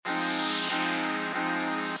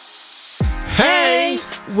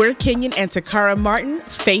We're Kenyon and Takara Martin,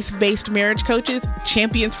 faith-based marriage coaches,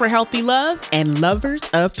 champions for healthy love, and lovers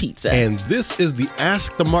of pizza. And this is the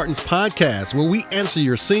Ask the Martins podcast, where we answer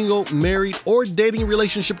your single, married, or dating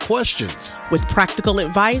relationship questions with practical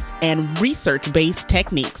advice and research-based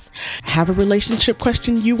techniques. Have a relationship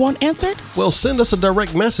question you want answered? Well, send us a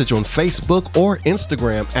direct message on Facebook or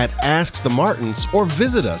Instagram at Ask the Martins, or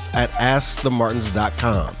visit us at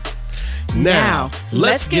askthemartins.com. Now,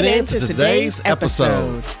 let's get into today's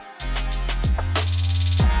episode.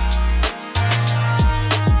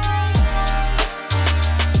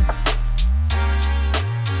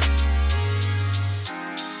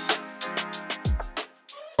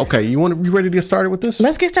 Okay, you ready to get started with this?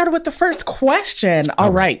 Let's get started with the first question.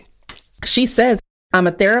 All right. She says, I'm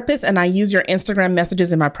a therapist and I use your Instagram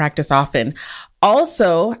messages in my practice often.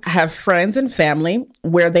 Also have friends and family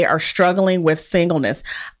where they are struggling with singleness.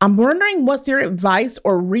 I'm wondering what's your advice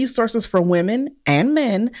or resources for women and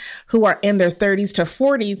men who are in their 30s to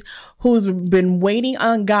 40s who's been waiting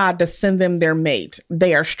on God to send them their mate.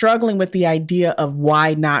 They are struggling with the idea of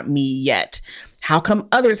why not me yet? How come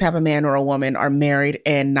others have a man or a woman, are married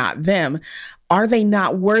and not them? Are they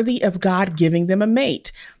not worthy of God giving them a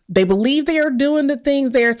mate? They believe they are doing the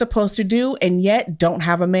things they are supposed to do and yet don't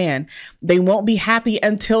have a man. They won't be happy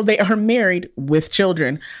until they are married with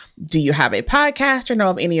children. Do you have a podcast or know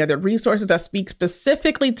of any other resources that speak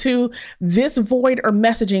specifically to this void or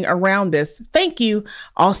messaging around this? Thank you.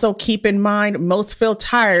 Also, keep in mind, most feel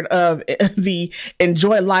tired of the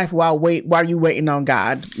enjoy life while you waiting on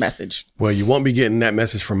God message. Well, you won't be getting that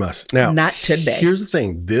message from us. Now, not today. Here's the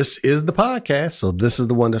thing. This is the podcast, so this is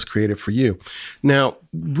the one that's created for you. Now,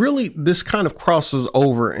 really, this kind of crosses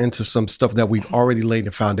over into some stuff that we've already laid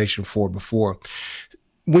the foundation for before.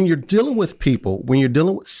 When you're dealing with people, when you're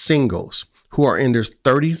dealing with singles who are in their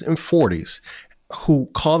 30s and 40s, who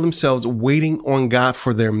call themselves waiting on God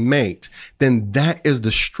for their mate, then that is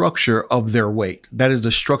the structure of their wait. That is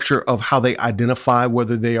the structure of how they identify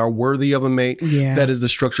whether they are worthy of a mate. Yeah. That is the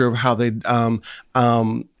structure of how they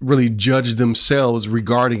really judge themselves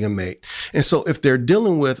regarding a mate. And so if they're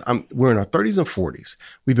dealing with, we're in our 30s and 40s,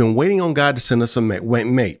 we've been waiting on God to send us a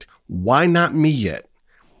mate. Why not me yet?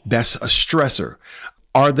 That's a stressor.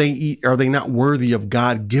 Are they not worthy of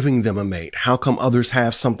God giving them a mate? How come others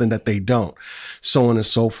have something that they don't? So on and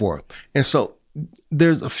so forth. And so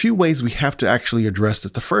there's a few ways we have to actually address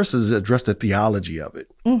this. The first is to address the theology of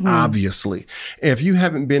it, obviously. If you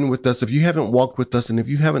haven't been with us, if you haven't walked with us, and if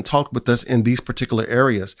you haven't talked with us in these particular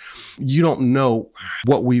areas, you don't know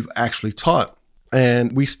what we've actually taught.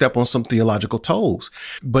 And we step on some theological toes.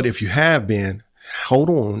 But if you have been, hold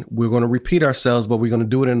on, we're going to repeat ourselves, but we're going to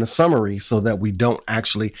do it in a summary so that we don't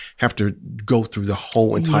actually have to go through the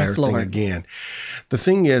whole entire thing again. The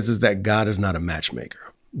thing is that God is not a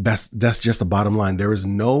matchmaker. That's just the bottom line. There is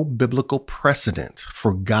no biblical precedent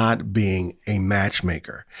for God being a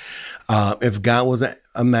matchmaker. If God was a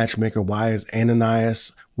matchmaker, why is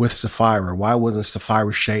Ananias with Sapphira? Why wasn't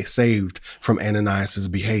Sapphira saved from Ananias's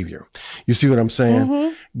behavior? You see what I'm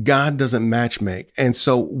saying? God doesn't matchmake. And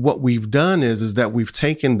so what we've done is that we've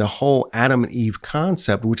taken the whole Adam and Eve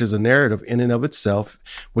concept, which is a narrative in and of itself,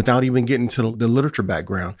 without even getting to the literature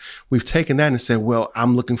background. We've taken that and said, well,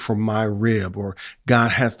 I'm looking for my rib, or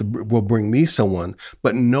God will bring me someone.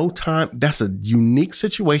 But no time, that's a unique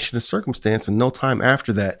situation and circumstance. And no time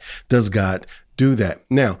after that does God do that.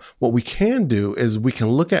 Now, what we can do is we can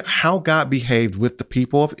look at how God behaved with the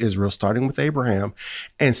people of Israel, starting with Abraham,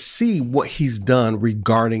 and see what he's done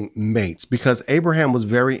regarding mates, because Abraham was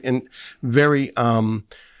very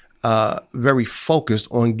focused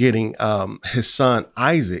on getting his son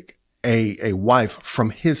Isaac a wife from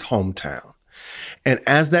his hometown. And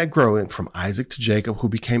as that grew from Isaac to Jacob, who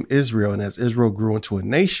became Israel, and as Israel grew into a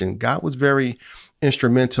nation, God was very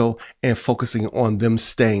instrumental in focusing on them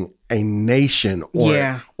staying a nation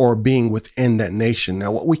or being within that nation.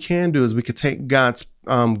 Now, what we can do is we could take God's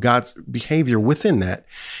behavior within that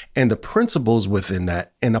and the principles within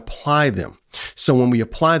that and apply them. So when we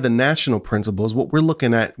apply the national principles, what we're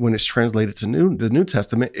looking at when it's translated to the New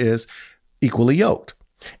Testament is equally yoked.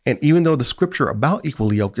 And even though the scripture about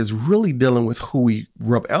equally yoked is really dealing with who we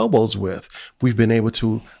rub elbows with, we've been able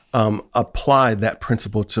to apply that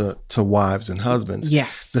principle to wives and husbands.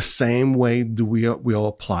 Yes. The same way we'll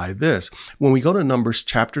apply this. When we go to Numbers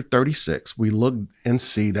chapter 36, we look and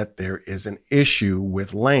see that there is an issue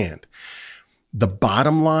with land. The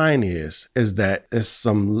bottom line is that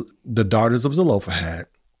the daughters of Zelophehad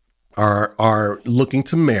are looking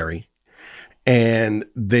to marry, and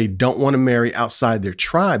they don't want to marry outside their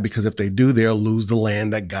tribe, because if they do, they'll lose the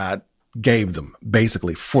land that God gave them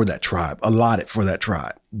basically for that tribe, allotted for that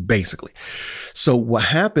tribe, basically. So what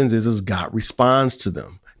happens is God responds to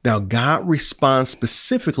them. Now, God responds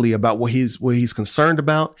specifically about what he's concerned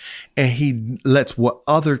about, and he lets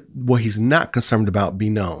what he's not concerned about be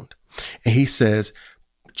known. And he says,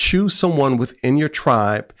 choose someone within your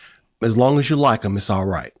tribe. As long as you like them, it's all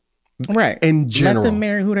right. Right. In general. Let them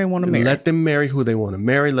marry who they want to marry. Let them marry who they want to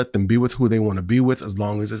marry. Let them be with who they want to be with, as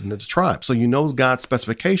long as it's in the tribe. So God's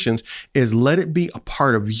specifications is let it be a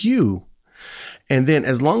part of you. And then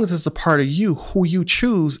as long as it's a part of you, who you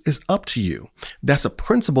choose is up to you. That's a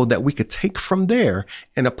principle that we could take from there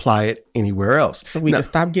and apply it anywhere else. So we can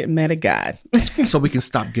stop getting mad at God. So we can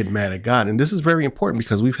stop getting mad at God. And this is very important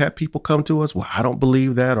because we've had people come to us, well, I don't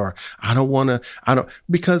believe that, or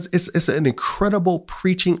because it's an incredible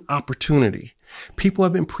preaching opportunity. People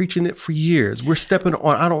have been preaching it for years. We're stepping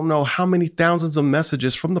on, I don't know how many thousands of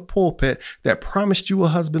messages from the pulpit that promised you a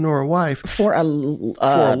husband or a wife for a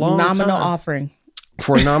long nominal offering.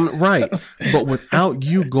 For a right. But without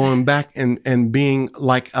you going back and being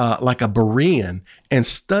like a Berean and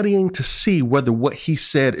studying to see whether what he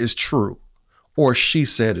said is true or she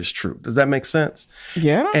said is true. Does that make sense?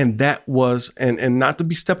 Yeah. And that was, and not to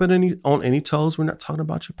be stepping on any toes. We're not talking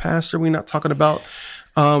about your pastor. We're not talking about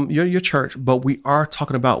your church, but we are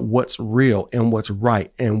talking about what's real and what's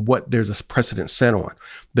right and what there's a precedent set on.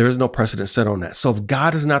 There is no precedent set on that. So if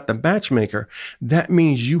God is not the matchmaker, that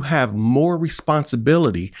means you have more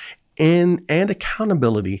responsibility and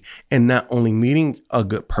accountability in not only meeting a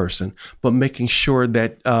good person, but making sure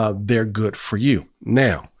that they're good for you.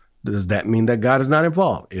 Now, does that mean that God is not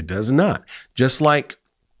involved? It does not. Just like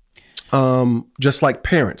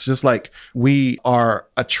parents, just like we are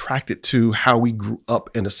attracted to how we grew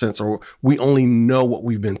up in a sense, or we only know what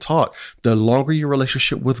we've been taught. The longer your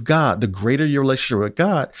relationship with God, the greater your relationship with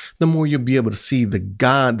God, the more you'll be able to see the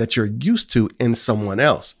God that you're used to in someone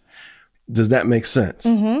else. Does that make sense?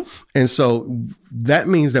 Mm-hmm. And so that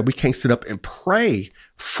means that we can't sit up and pray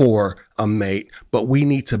for a mate, but we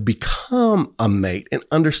need to become a mate and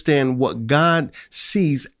understand what God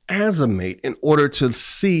sees as a mate in order to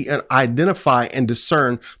see and identify and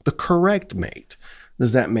discern the correct mate.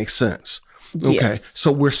 Does that make sense? Okay. Yes.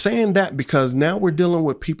 So we're saying that because now we're dealing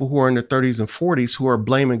with people who are in their 30s and 40s who are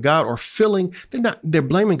blaming God or feeling they're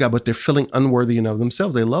blaming God, but they're feeling unworthy of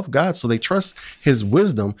themselves. They love God, so they trust his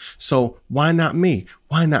wisdom. So why not me?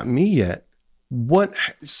 Why not me yet? What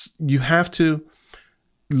you have to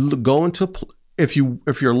go into, if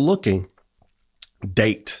you're looking,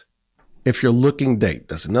 date. If you're looking, date.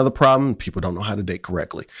 That's another problem. People don't know how to date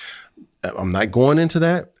correctly. I'm not going into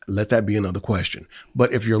that. Let that be another question.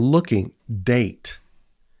 But if you're looking, date.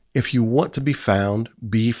 If you want to be found,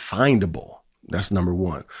 be findable. That's number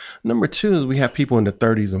one. Number two is we have people in the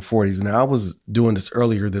 30s and 40s. Now, I was doing this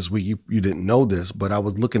earlier this week. You didn't know this, but I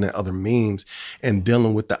was looking at other memes and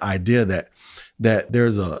dealing with the idea that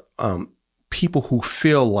there's a people who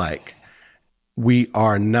feel like we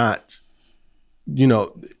are not,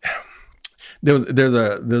 there's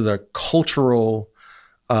a cultural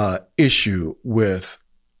issue with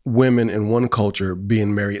women in one culture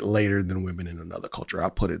being married later than women in another culture. I'll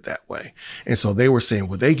put it that way. And so they were saying,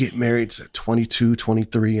 well, they get married at 22,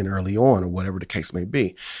 23 and early on, or whatever the case may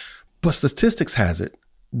be. But statistics has it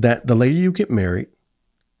that the later you get married,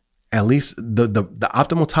 at least the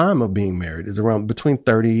optimal time of being married is around between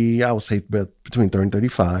 30, I would say between 30 and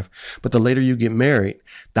 35. But the later you get married,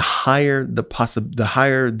 the higher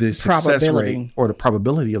the success rate or the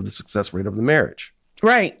probability of the success rate of the marriage.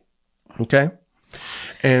 Right. Okay.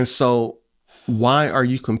 And so why are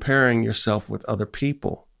you comparing yourself with other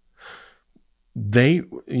people?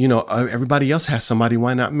 Everybody else has somebody.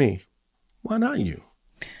 Why not me? Why not you?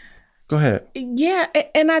 Go ahead. Yeah.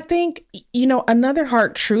 And I think, another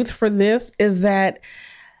hard truth for this is that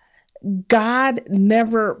God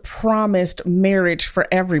never promised marriage for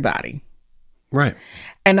everybody. Right.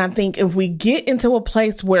 And I think if we get into a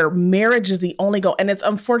place where marriage is the only goal, and it's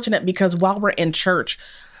unfortunate because while we're in church,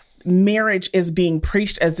 marriage is being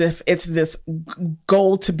preached as if it's this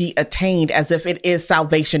goal to be attained, as if it is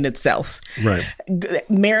salvation itself. Right.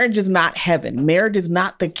 Marriage is not heaven. Marriage is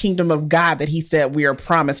not the kingdom of God that he said we are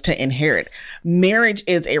promised to inherit. Marriage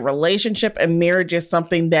is a relationship, and marriage is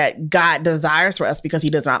something that God desires for us because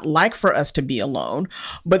he does not like for us to be alone.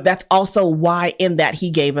 But that's also why in that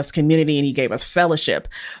he gave us community and he gave us fellowship.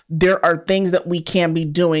 There are things that we can be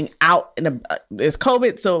doing out in it's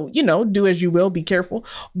COVID. So, do as you will, be careful.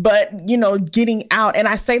 But But, getting out, and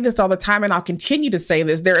I say this all the time and I'll continue to say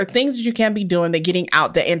this, there are things that you can be doing that getting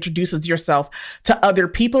out that introduces yourself to other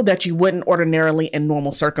people that you wouldn't ordinarily in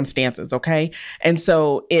normal circumstances. Okay. And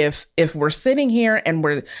so if we're sitting here and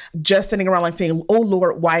we're just sitting around like saying, oh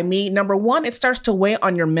Lord, why me? Number one, it starts to weigh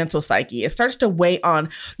on your mental psyche. It starts to weigh on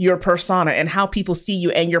your persona and how people see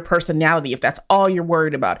you and your personality, if that's all you're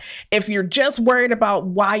worried about. If you're just worried about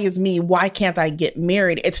why is me, why can't I get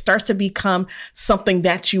married, it starts to become something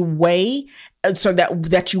that you weigh, so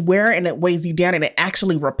that you wear, and it weighs you down, and it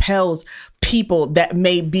actually repels people that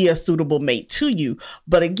may be a suitable mate to you.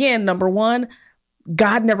 But again, number one,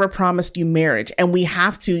 God never promised you marriage. And we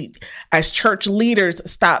have to, as church leaders,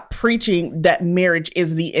 stop preaching that marriage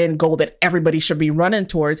is the end goal that everybody should be running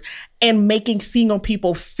towards, and making single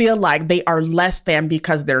people feel like they are less than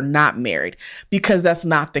because they're not married, because that's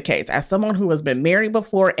not the case. As someone who has been married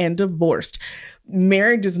before and divorced,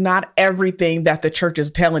 marriage is not everything that the church is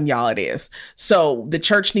telling y'all it is. So the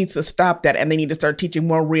church needs to stop that, and they need to start teaching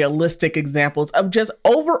more realistic examples of just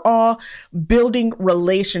overall building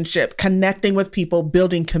relationship, connecting with people,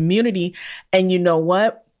 building community. And you know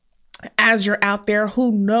what? As you're out there,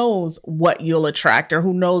 who knows what you'll attract, or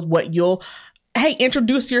who knows what you'll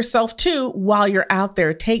introduce yourself to while you're out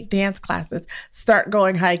there. Take dance classes, start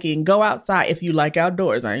going hiking, go outside if you like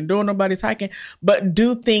outdoors. I ain't doing nobody's hiking, but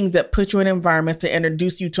do things that put you in environments to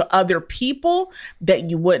introduce you to other people that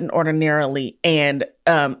you wouldn't ordinarily. And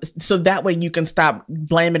so that way you can stop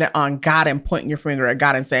blaming it on God and pointing your finger at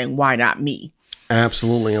God and saying, why not me?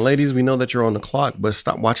 Absolutely. And ladies, we know that you're on the clock, but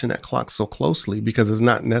stop watching that clock so closely, because it's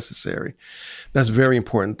not necessary. That's very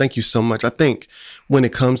important. Thank you so much. I think when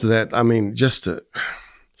it comes to that, I mean, just to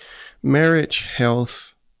marriage,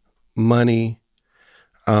 health, money,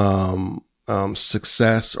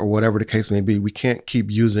 success, or whatever the case may be, we can't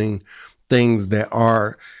keep using things that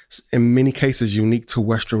are in many cases unique to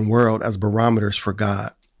Western world as barometers for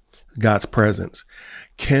God's presence.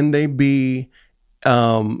 Can they be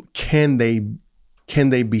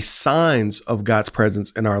signs of God's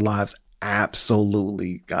presence in our lives?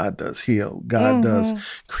 Absolutely. God does heal. God does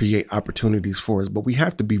create opportunities for us. But we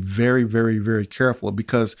have to be very, very, very careful,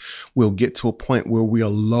 because we'll get to a point where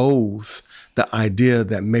we'll loathe the idea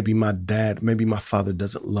that maybe my father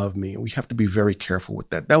doesn't love me. And we have to be very careful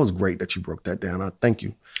with that. That was great that you broke that down. Thank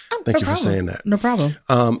you. Thank you for saying that. No problem.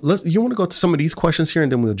 You want to go to some of these questions here,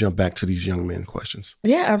 and then we'll jump back to these young men questions.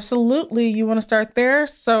 Yeah, absolutely. You want to start there?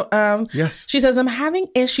 So, yes. She says, I'm having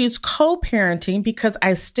issues co-parenting because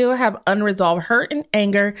I still have unresolved hurt and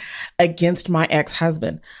anger against my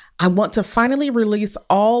ex-husband. I want to finally release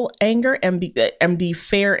all anger and be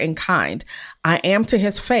fair and kind. I am to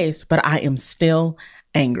his face, but I am still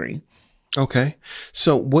angry. Okay.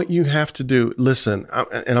 So what you have to do, listen,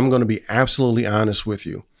 and I'm going to be absolutely honest with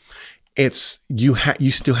you. It's you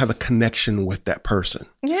still have a connection with that person.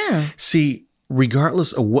 Yeah. See,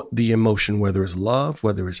 regardless of what the emotion, whether it's love,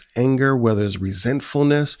 whether it's anger, whether it's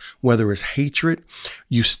resentfulness, whether it's hatred,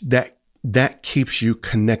 that keeps you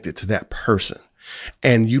connected to that person.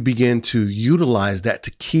 And you begin to utilize that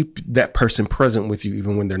to keep that person present with you,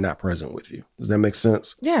 even when they're not present with you. Does that make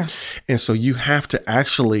sense? Yeah. And so you have to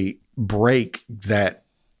actually break that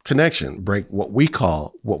connection, break what we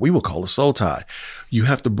will call a soul tie. You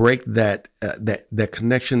have to break that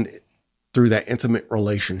connection through that intimate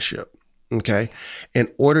relationship. Okay. In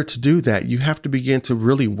order to do that, you have to begin to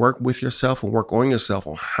really work with yourself and work on yourself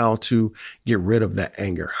on how to get rid of that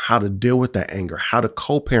anger, how to deal with that anger, how to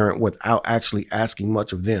co-parent without actually asking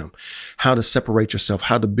much of them, how to separate yourself,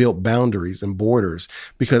 how to build boundaries and borders,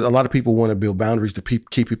 because a lot of people want to build boundaries to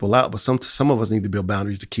keep people out, but some of us need to build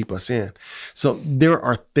boundaries to keep us in. So there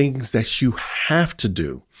are things that you have to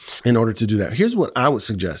do in order to do that. Here's what I would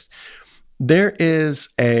suggest. There is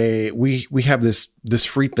we have this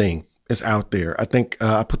free thing. Is out there. I think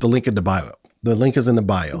I put the link in the bio. The link is in the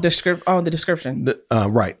bio. The description.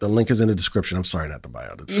 Right. The link is in the description. I'm sorry, not the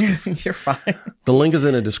bio. The description. You're fine. The link is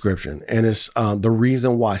in the description. And it's the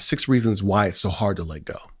reason why, 6 reasons why it's so hard to let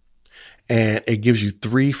go. And it gives you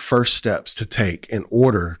 3 first steps to take in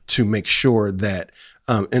order to make sure that,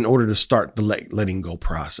 in order to start the letting go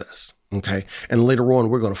process. Okay. And later on,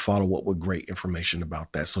 we're going to follow up with great information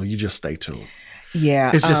about that. So you just stay tuned.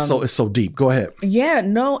 Yeah. It's just it's so deep. Go ahead. Yeah,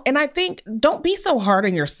 no. And I think don't be so hard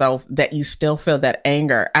on yourself that you still feel that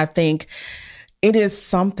anger. I think it is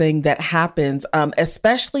something that happens,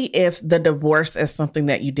 especially if the divorce is something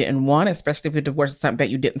that you didn't want, especially if the divorce is something that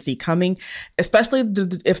you didn't see coming, especially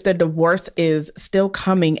if the divorce is still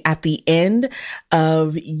coming at the end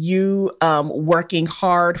of you working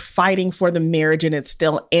hard, fighting for the marriage, and it's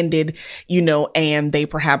still ended, and they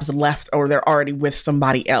perhaps left or they're already with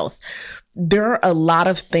somebody else. there are a lot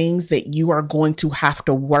of things that you are going to have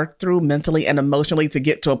to work through mentally and emotionally to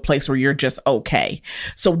get to a place where you're just okay.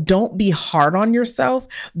 So don't be hard on yourself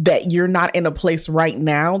that you're not in a place right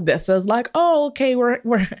now that says like, oh, okay,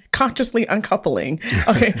 we're consciously uncoupling.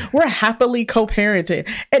 Okay, we're happily co-parenting.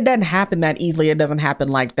 It doesn't happen that easily. It doesn't happen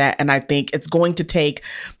like that. And I think it's going to take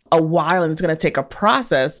a while, and it's going to take a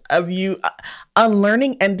process of you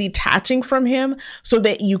unlearning and detaching from him so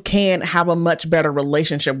that you can have a much better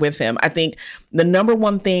relationship with him. I think the number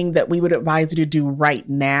one thing that we would advise you to do right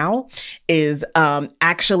now is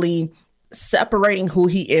actually separating who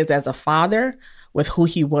he is as a father with who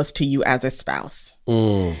he was to you as a spouse.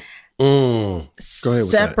 Go ahead with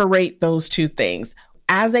Separate those two things.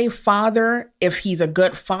 As a father, if he's a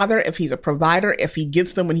good father, if he's a provider, if he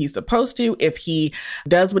gets them when he's supposed to, if he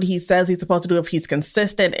does what he says he's supposed to do, if he's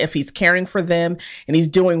consistent, if he's caring for them and he's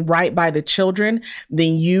doing right by the children,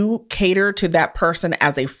 then you cater to that person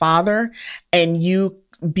as a father and you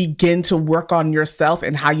begin to work on yourself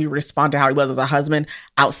and how you respond to how he was as a husband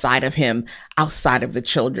outside of him, outside of the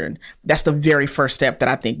children. That's the very first step that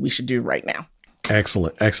I think we should do right now.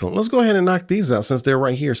 Excellent. Let's go ahead and knock these out since they're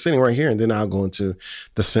right here, sitting right here, and then I'll go into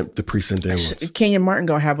the pre-sent ones. Kenyon Martin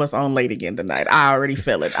gonna have us on late again tonight. I already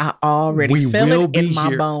feel it. I already feel it in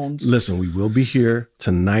my bones. Listen, we will be here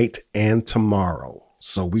tonight and tomorrow.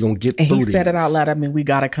 So we're going to get through these. He said it out loud. I mean, we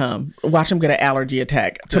got to come. Watch him get an allergy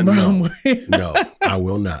attack tomorrow morning. No, I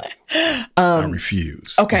will not. I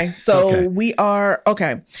refuse. Okay. So we are,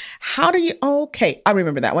 okay. I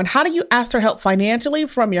remember that one. How do you ask for help financially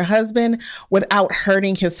from your husband without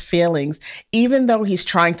hurting his feelings, even though he's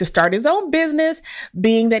trying to start his own business,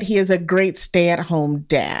 being that he is a great stay-at-home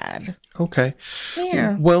dad? Okay.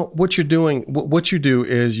 Yeah. Well, what you do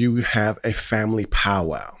is you have a family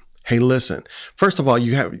powwow. Hey, listen, first of all,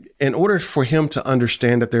 in order for him to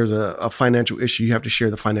understand that there's a financial issue, you have to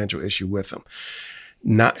share the financial issue with him.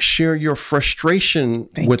 Not share your frustration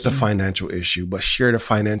with the financial issue, but share the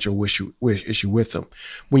financial issue with them.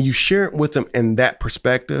 When you share it with them in that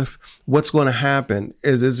perspective, what's going to happen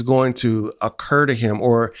is it's going to occur to him,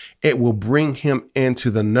 or it will bring him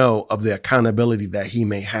into the know of the accountability that he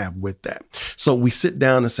may have with that. So we sit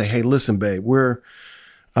down and say, hey, listen, babe, we're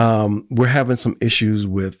having some issues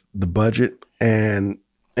with the budget and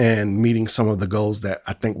meeting some of the goals that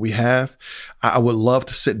I think we have. I would love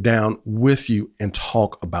to sit down with you and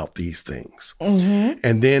talk about these things. Mm-hmm.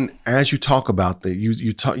 And then as you talk about that,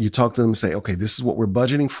 you talk to them and say, okay, this is what we're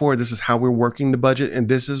budgeting for. This is how we're working the budget. And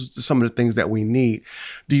this is some of the things that we need.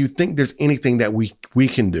 Do you think there's anything that we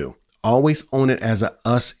can do? Always own it as a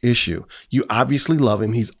us issue. You obviously love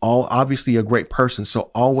him. He's obviously a great person. So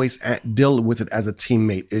always deal with it as a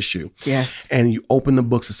teammate issue. Yes. And you open the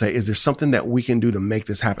books and say, is there something that we can do to make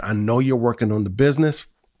this happen? I know you're working on the business.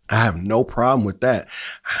 I have no problem with that.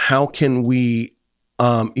 How can we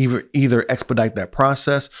either expedite that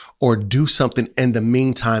process or do something in the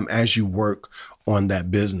meantime as you work on that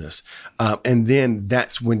business? And then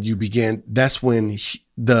that's when you begin. That's when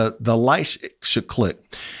the light should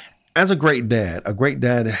click. As a great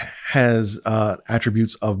dad has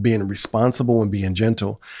attributes of being responsible and being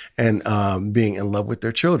gentle and being in love with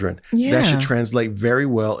their children. Yeah. That should translate very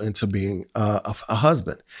well into being a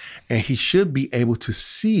husband. And he should be able to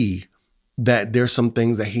see that there's some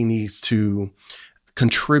things that he needs to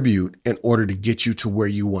contribute in order to get you to where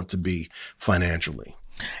you want to be financially.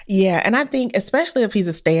 Yeah. And I think especially if he's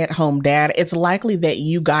a stay-at-home dad, it's likely that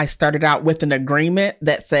you guys started out with an agreement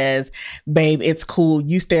that says, babe, it's cool.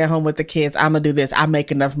 You stay at home with the kids. I'm going to do this. I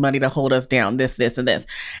make enough money to hold us down, this, and this.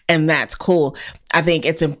 And that's cool. I think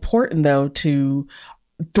it's important, though, to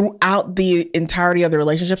throughout the entirety of the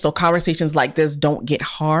relationship. So conversations like this don't get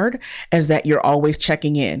hard, as that you're always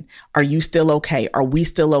checking in. Are you still okay? Are we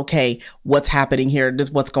still okay? What's happening here?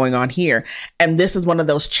 What's going on here? And this is one of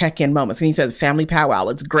those check-in moments. And he says, family powwow,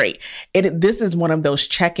 it's great. This is one of those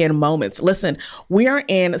check-in moments. Listen, we are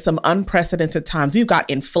in some unprecedented times. We've got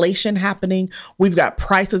inflation happening. We've got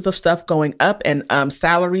prices of stuff going up, and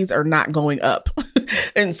salaries are not going up.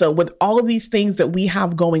 And so with all of these things that we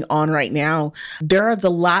have going on right now, there is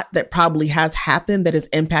a lot that probably has happened that has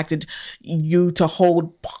impacted you to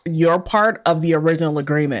hold your part of the original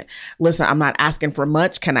agreement. Listen, I'm not asking for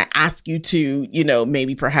much. Can I ask you to,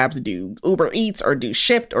 maybe perhaps do Uber Eats or do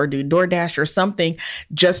Shipt or do DoorDash or something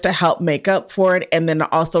just to help make up for it, and then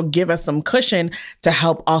also give us some cushion to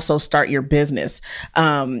help also start your business.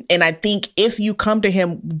 And I think if you come to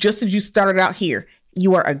him just as you started out here,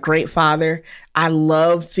 You are a great father. I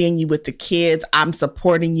love seeing you with the kids. I'm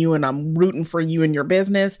supporting you and I'm rooting for you in your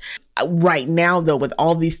business. Right now, though, with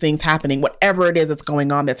all these things happening, whatever it is that's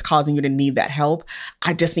going on that's causing you to need that help,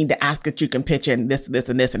 I just need to ask that you can pitch in this, this,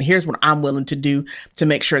 and this. And here's what I'm willing to do to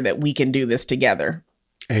make sure that we can do this together.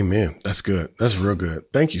 Amen. That's good. That's real good.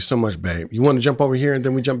 Thank you so much, babe. You want to jump over here and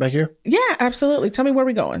then we jump back here? Yeah, absolutely. Tell me where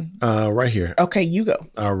we're going. Right here. Okay, you go.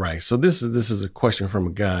 All right. So this is a question from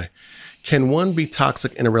a guy. Can one be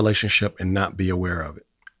toxic in a relationship and not be aware of it?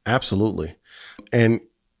 Absolutely. And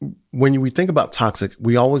when we think about toxic,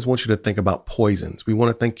 we always want you to think about poisons. We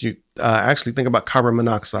want to actually think about carbon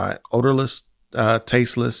monoxide, odorless,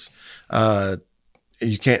 tasteless.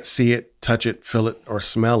 You can't see it, touch it, feel it, or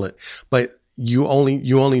smell it. But you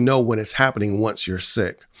only know when it's happening once you're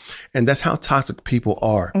sick. And that's how toxic people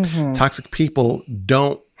are. Mm-hmm. Toxic people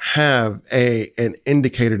don't have an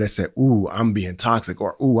indicator that said, ooh, I'm being toxic,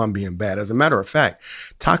 or ooh, I'm being bad. As a matter of fact,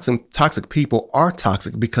 toxic people are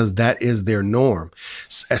toxic because that is their norm.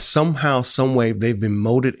 Somehow, some way they've been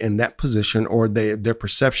molded in that position, or their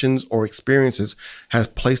perceptions or experiences has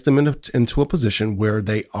placed them into a position where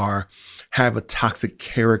they have a toxic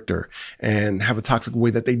character and have a toxic way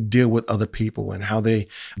that they deal with other people and how they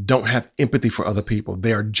don't have empathy for other people.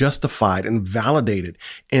 They are justified and validated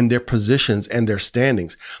in their positions and their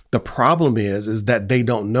standings. The problem is that they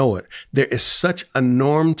don't know it. There is such a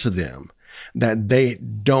norm to them that they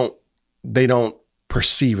don't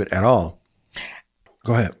perceive it at all.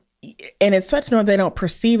 Go ahead. And it's such a norm they don't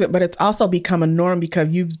perceive it, but it's also become a norm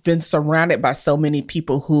because you've been surrounded by so many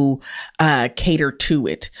people who cater to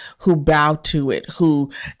it, who bow to it,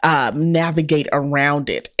 who navigate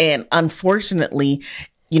around it. And unfortunately,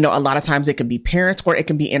 a lot of times it can be parents or it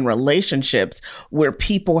can be in relationships where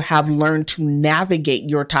people have learned to navigate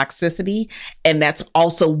your toxicity. And that's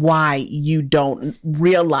also why you don't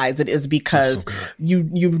realize it, is because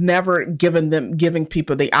you've never giving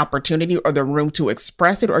people the opportunity or the room to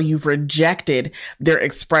express it, or you've rejected their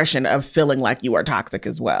expression of feeling like you are toxic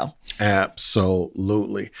as well.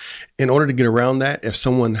 Absolutely. In order to get around that, if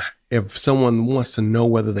someone wants to know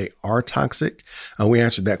whether they are toxic, we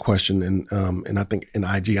answered that question and I think in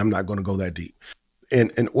IG, I'm not going to go that deep.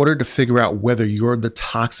 In order to figure out whether you're the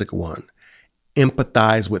toxic one,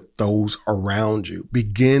 empathize with those around you.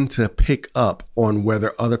 Begin to pick up on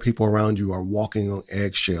whether other people around you are walking on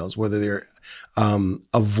eggshells, whether they're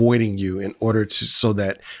avoiding you in order so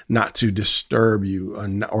that not to disturb you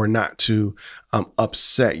or not to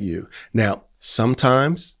upset you. Now,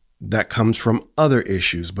 sometimes that comes from other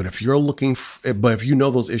issues. But if you're if you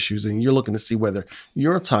know those issues and you're looking to see whether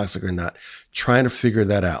you're toxic or not, trying to figure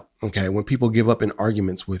that out. Okay. When people give up in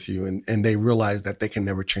arguments with you and they realize that they can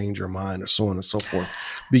never change your mind, or so on and so forth,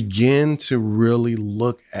 begin to really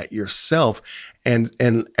look at yourself and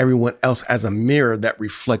everyone else as a mirror that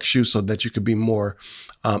reflects you, so that you could be more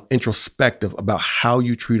introspective about how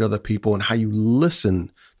you treat other people and how you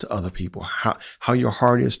listen to other people, how your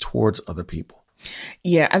heart is towards other people.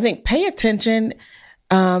 Yeah, I think pay attention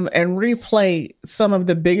and replay some of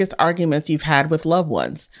the biggest arguments you've had with loved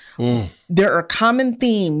ones. There are common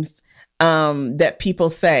themes that people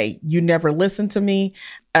say. You never listen to me.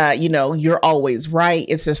 You're always right.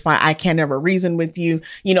 It's just fine. I can't ever reason with you.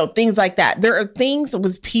 Things like that. There are things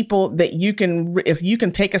with people that if you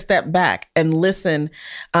can take a step back and listen.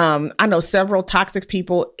 I know several toxic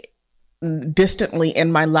people distantly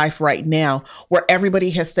in my life right now where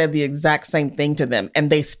everybody has said the exact same thing to them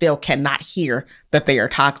and they still cannot hear that they are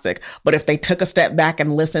toxic. But if they took a step back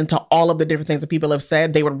and listened to all of the different things that people have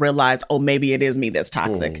said, they would realize, oh, maybe it is me that's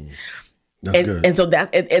toxic. That's good. And so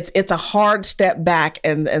that it's a hard step back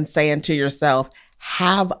and saying to yourself,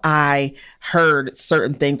 have I heard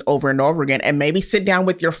certain things over and over again? And maybe sit down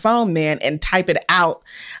with your phone, man, and type it out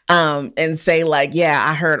and say like, yeah,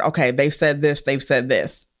 I heard, okay, they've said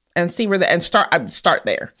this, and see where and start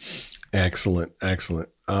there. Excellent.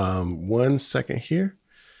 1 second here.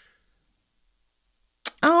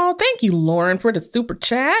 Oh, thank you, Lauren, for the super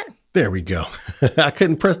chat. There we go. I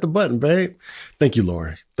couldn't press the button, babe. Thank you,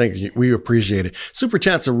 Lauren. Thank you. We appreciate it. Super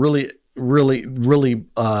chats are really,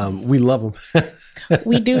 we love them.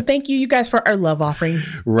 We do. Thank you guys for our love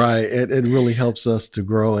offerings. Right. It really helps us to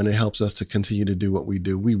grow and it helps us to continue to do what we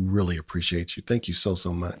do. We really appreciate you. Thank you so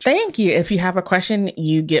much. Thank you. If you have a question,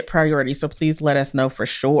 you get priority. So please let us know for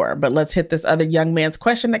sure. But let's hit this other young man's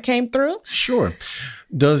question that came through. Sure.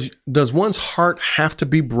 Does one's heart have to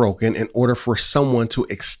be broken in order for someone to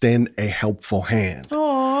extend a helpful hand?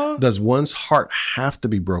 Aww. Does one's heart have to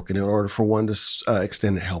be broken in order for one to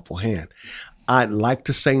extend a helpful hand? I'd like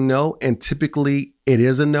to say no. And typically it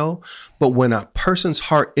is a no. But when a person's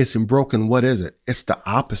heart isn't broken, what is it? It's the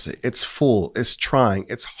opposite. It's full, it's trying,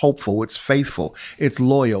 it's hopeful, it's faithful, it's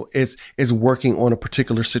loyal, it's working on a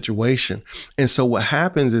particular situation. And so what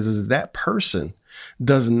happens is that person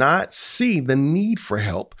does not see the need for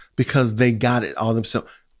help because they got it all themselves.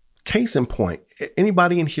 Case in point,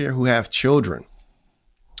 anybody in here who have children,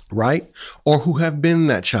 right? Or who have been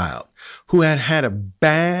that child, who had a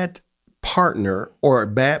bad partner or a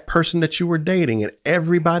bad person that you were dating, and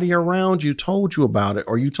everybody around you told you about it,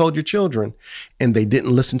 or you told your children, and they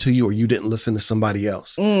didn't listen to you, or you didn't listen to somebody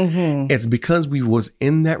else. Mm-hmm. It's because we was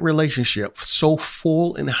in that relationship so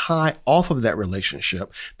full and high off of that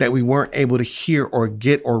relationship that we weren't able to hear or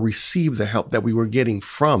get or receive the help that we were getting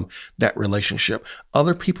from that relationship.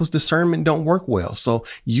 Other people's discernment don't work well. So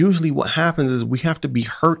usually what happens is we have to be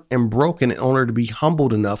hurt and broken in order to be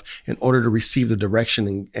humbled enough in order to receive the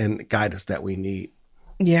direction and guidance that we need.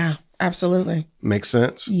 Yeah, absolutely. Makes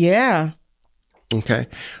sense? Yeah. Okay.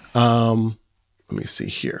 Let me see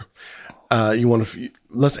here.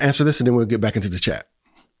 Let's answer this and then we'll get back into the chat.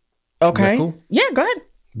 Okay. Cool? Yeah, go ahead.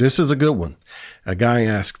 This is a good one. A guy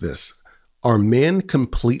asked this. Are men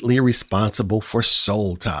completely responsible for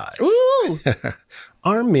soul ties? Ooh.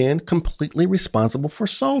 Are men completely responsible for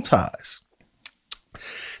soul ties?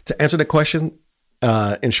 To answer that question,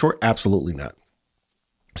 in short, absolutely not.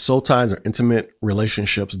 Soul ties are intimate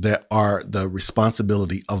relationships that are the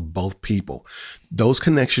responsibility of both people. Those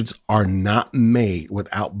connections are not made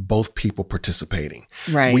without both people participating.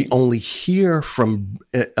 Right. We only hear from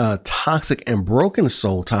toxic and broken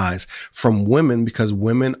soul ties from women because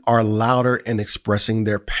women are louder in expressing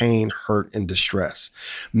their pain, hurt, and distress.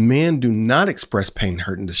 Men do not express pain,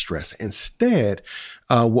 hurt, and distress. Instead,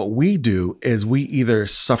 what we do is we either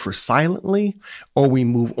suffer silently or we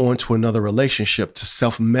move on to another relationship to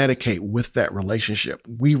self-medicate with that relationship.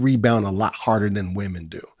 We rebound a lot harder than women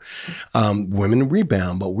do. Women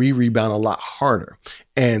rebound, but we rebound a lot harder.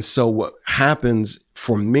 And so what happens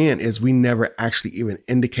for men is we never actually even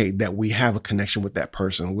indicate that we have a connection with that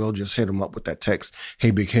person. We'll just hit them up with that text, hey,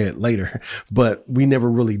 big head, later. But we never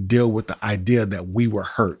really deal with the idea that we were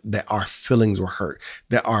hurt, that our feelings were hurt,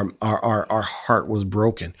 that our heart was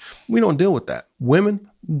broken. We don't deal with that. Women,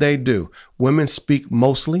 they do. Women speak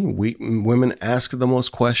mostly. Women ask the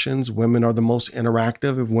most questions. Women are the most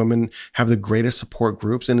interactive. Women have the greatest support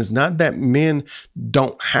groups. And it's not that men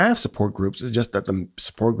don't have support groups. It's just that the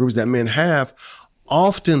support groups that men have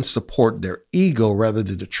often support their ego rather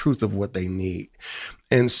than the truth of what they need.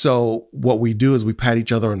 And so what we do is we pat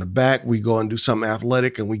each other on the back, we go and do something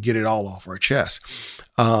athletic, and we get it all off our chest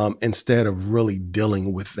instead of really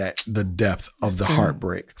dealing with the depth of the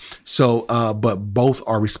heartbreak. So, but both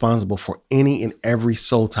are responsible for any and every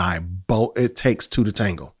soul tie. It takes two to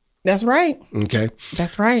tango. That's right. Okay.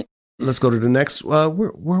 That's right. Let's go to the next. Where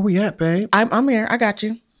are we at, babe? I'm here. I got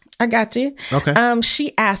you. Okay.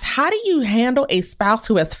 She asked, how do you handle a spouse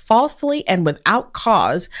who has falsely and without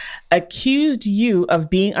cause accused you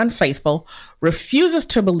of being unfaithful, refuses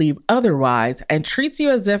to believe otherwise, and treats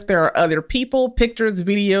you as if there are other people, pictures,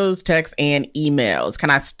 videos, texts, and emails?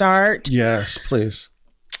 Can I start? Yes, please.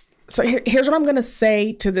 So here's what I'm going to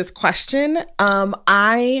say to this question.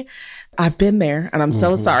 I've been there, and I'm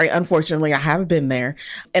so sorry. Unfortunately, I have been there.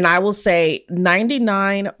 And I will say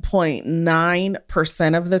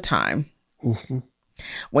 99.9% of the time,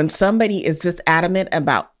 when somebody is this adamant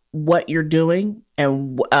about what you're doing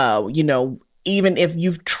and, even if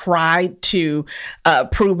you've tried to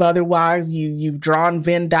prove otherwise, you've drawn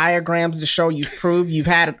Venn diagrams to show you've proved, you've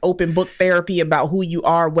had an open book therapy about who you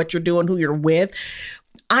are, what you're doing, who you're with.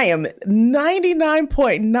 I am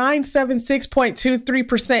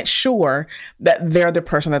 99.976.23% sure that they're the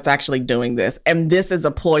person that's actually doing this. And this is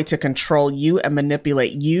a ploy to control you and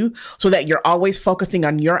manipulate you so that you're always focusing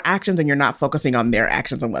on your actions and you're not focusing on their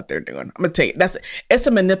actions and what they're doing. I'm going to tell you, it's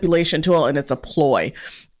a manipulation tool and it's a ploy.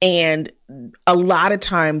 And a lot of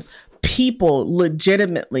times people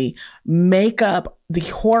legitimately make up the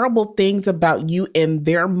horrible things about you in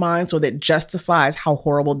their mind so that justifies how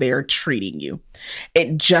horrible they are treating you.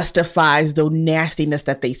 It justifies the nastiness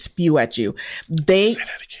that they spew at you. Say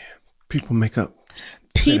that again. People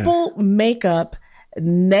make up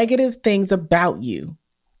negative things about you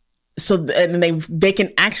and they can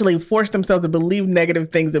actually force themselves to believe negative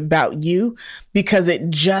things about you because it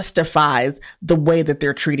justifies the way that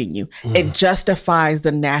they're treating you. It justifies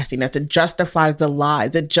the nastiness. It justifies the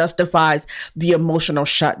lies. It justifies the emotional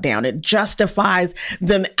shutdown. It justifies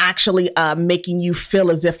them actually making you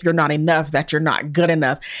feel as if you're not enough, that you're not good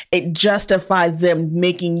enough. It justifies them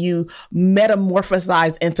making you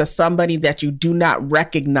metamorphosize into somebody that you do not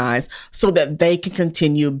recognize so that they can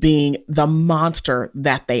continue being the monster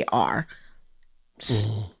that they are.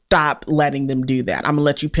 Stop letting them do that. I'm gonna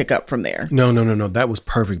let you pick up from there. No. That was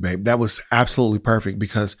perfect, babe. That was absolutely perfect,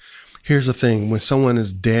 because here's the thing. When someone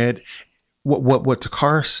is dead, what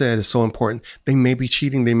Takara said is so important. They may be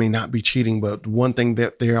cheating, they may not be cheating, but one thing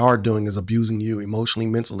that they are doing is abusing you emotionally,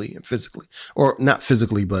 mentally, and physically. Or not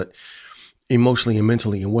physically, but emotionally and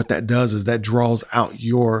mentally. And what that does is that draws out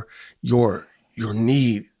your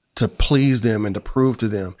need to please them and to prove to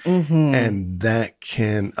them. And that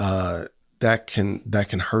can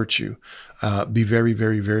hurt you. Be very,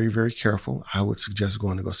 very, very, very careful. I would suggest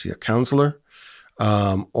going to go see a counselor,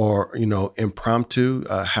 or, impromptu,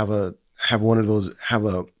 have a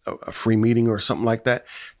free meeting or something like that.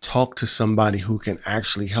 Talk to somebody who can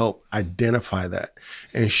actually help identify that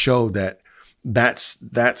and show that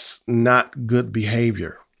that's not good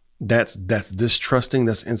behavior. That's distrusting.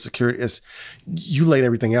 That's insecurity. You laid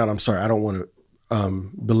everything out. I'm sorry. I don't want to, I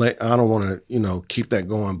don't want to, keep that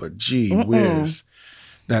going, but gee whiz,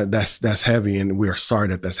 that's heavy. And we are sorry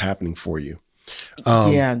that that's happening for you.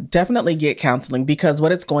 Yeah, definitely get counseling, because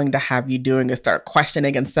what it's going to have you doing is start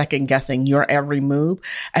questioning and second guessing your every move,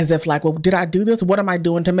 as if like, well, did I do this? What am I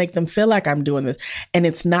doing to make them feel like I'm doing this? And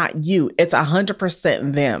it's not you. It's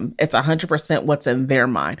 100% them. It's 100% what's in their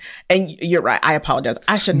mind. And you're right. I apologize.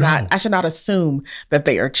 I should not assume that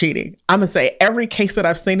they are cheating. I'm gonna say every case that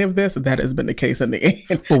I've seen of this, that has been the case in the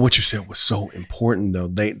end. But what you said was so important, though.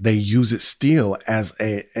 They use it still as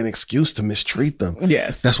an excuse to mistreat them.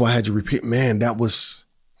 Yes, that's why I had to repeat. Man, that was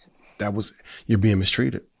you're being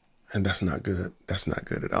mistreated, and that's not good. That's not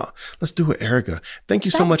good at all. Let's do it, Erica. Thank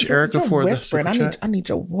you so much, Erica, for the super chat. I need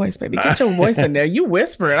your voice, baby. Get your voice in there. You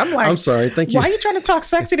whispering. I'm like, I'm sorry. Thank you. Why are you trying to talk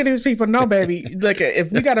sexy to these people? No, baby. Look,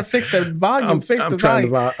 if we got to fix the volume, fix the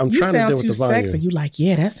volume. I'm trying to deal with the volume. Sexy. You like,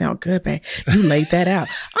 yeah, that sound good, babe. You laid that out.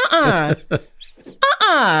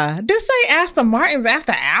 This ain't Aston Martin's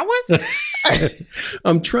after hours.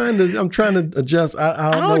 I'm trying to adjust.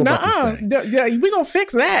 I don't know about this thing. Yeah, we gonna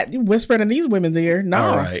fix that. You whispering in these women's ear. No.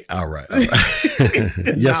 All right.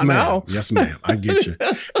 Yes, ma'am. No. Yes, ma'am. I get you.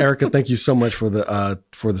 Erica, thank you so much for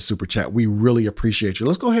the super chat. We really appreciate you.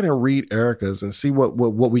 Let's go ahead and read Erica's and see what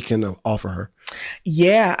we can offer her.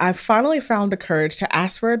 Yeah, I finally found the courage to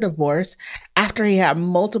ask for a divorce after he had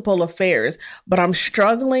multiple affairs, but I'm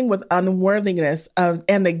struggling with unworthiness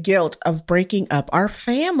and the guilt of breaking up our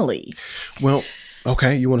family. Well,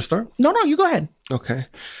 okay, you want to start? No, you go ahead. Okay.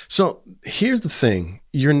 So here's the thing.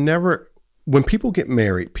 When people get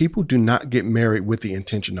married, people do not get married with the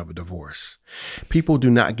intention of a divorce. People do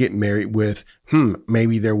not get married with,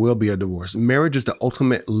 maybe there will be a divorce. Marriage is the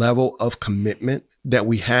ultimate level of commitment that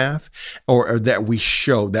we have, or that we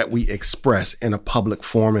show, that we express in a public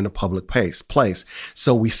forum, in a public place.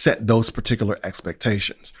 So we set those particular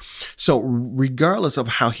expectations. So regardless of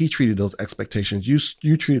how he treated those expectations,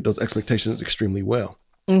 you treated those expectations extremely well.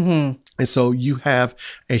 Mm-hmm. And so you have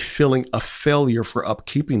a feeling of failure for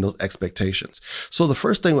upkeeping those expectations. So the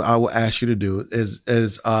first thing I will ask you to do is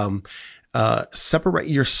separate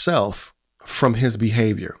yourself from his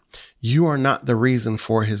behavior. You are not the reason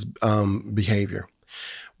for his behavior.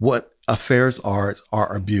 What affairs are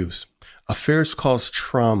abuse. Affairs cause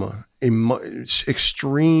trauma,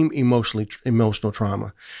 extreme emotional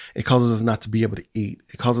trauma. It causes us not to be able to eat.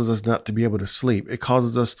 It causes us not to be able to sleep. It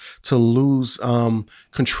causes us to lose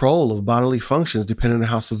control of bodily functions, depending on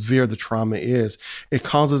how severe the trauma is. It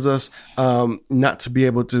causes us not to be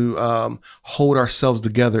able to hold ourselves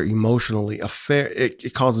together emotionally.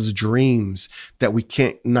 It causes dreams that we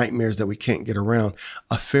can't, nightmares that we can't get around.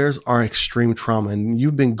 Affairs are extreme trauma, and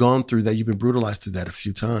you've been gone through that. You've been brutalized through that a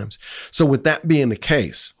few times. So with that being the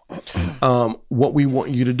case, what we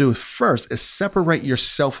want you to do first is separate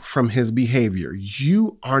yourself from his behavior.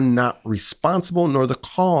 You are not responsible nor the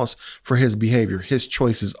cause for his behavior. His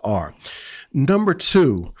choices are. Number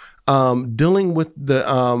two, dealing with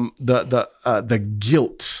the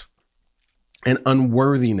guilt and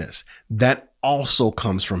unworthiness that also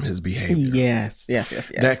comes from his behavior. Yes.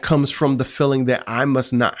 That comes from the feeling that I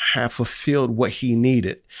must not have fulfilled what he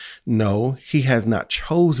needed. No, he has not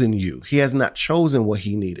chosen you. He has not chosen what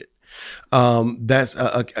he needed. That's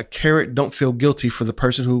a carrot. Don't feel guilty for the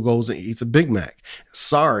person who goes and eats a Big Mac.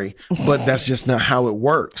 Sorry, but that's just not how it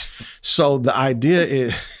works. So the idea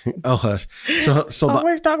is, oh hush. So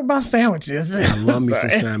always talk about sandwiches. I love me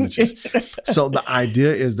some sandwiches. So the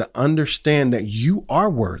idea is to understand that you are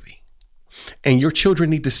worthy, and your children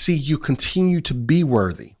need to see you continue to be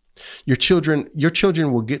worthy. Your children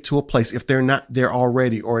will get to a place, if they're not there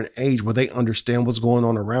already, or an age where they understand what's going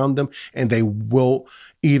on around them, and they will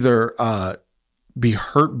either be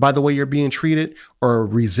hurt by the way you're being treated or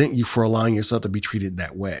resent you for allowing yourself to be treated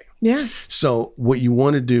that way. Yeah. So what you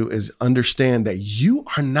want to do is understand that you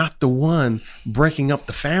are not the one breaking up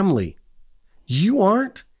the family. You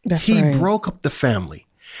aren't. He broke up the family.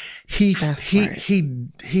 He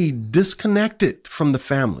disconnected from the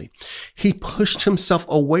family. He pushed himself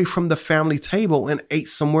away from the family table and ate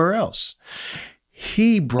somewhere else.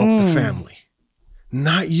 He broke the family,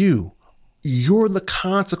 not you. You're the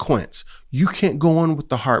consequence. You can't go on with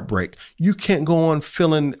the heartbreak. You can't go on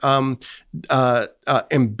feeling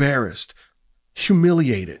embarrassed,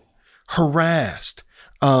 humiliated, harassed,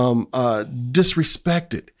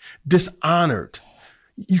 disrespected, dishonored.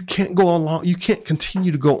 You can't go along. You can't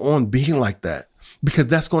continue to go on being like that, because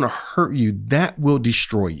that's going to hurt you. That will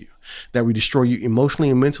destroy you. That will destroy you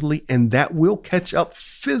emotionally and mentally, and that will catch up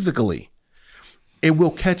physically. It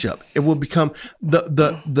will catch up. It will become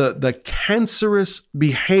the cancerous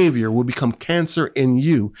behavior will become cancer in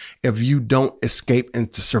you if you don't escape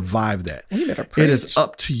and to survive that. It is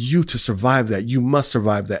up to you to survive that. You must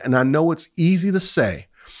survive that. And I know it's easy to say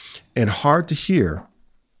and hard to hear,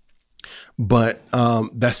 but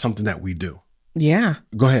that's something that we do. Yeah.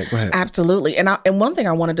 Go ahead. Absolutely. And one thing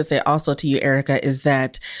I wanted to say also to you, Erica, is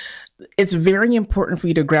that it's very important for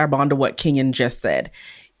you to grab onto what Kenyon just said.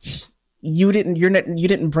 You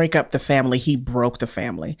didn't break up the family. He broke the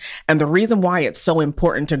family. And the reason why it's so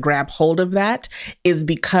important to grab hold of that is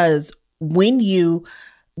because when you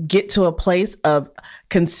get to a place of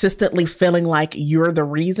consistently feeling like you're the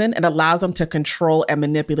reason, it allows them to control and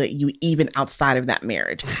manipulate you even outside of that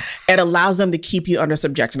marriage. It allows them to keep you under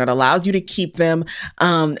subjection. It allows you to keep them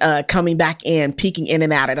coming back in, peeking in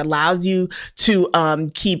and out. It allows you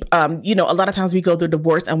to keep, a lot of times we go through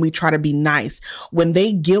divorce and we try to be nice. When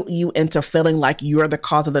they guilt you into feeling like you're the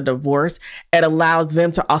cause of the divorce, it allows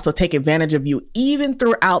them to also take advantage of you even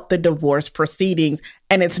throughout the divorce proceedings.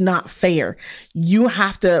 And it's not fair. You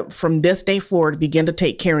have to, from this day forward, begin to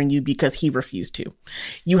take care of you because he refused to.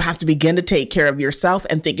 You have to begin to take care of yourself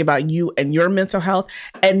and think about you and your mental health,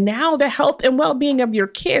 and now the health and well-being of your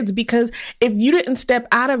kids. Because if you didn't step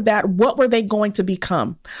out of that, what were they going to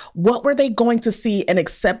become? What were they going to see and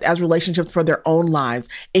accept as relationships for their own lives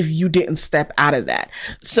if you didn't step out of that?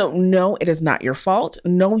 So no, it is not your fault.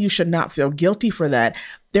 No, you should not feel guilty for that.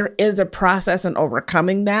 There is a process in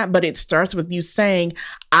overcoming that, but it starts with you saying,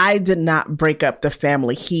 I did not break up the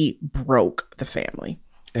family. He broke the family.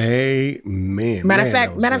 Amen. Matter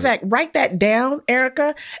of fact, write that down,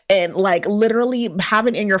 Erica, and like literally have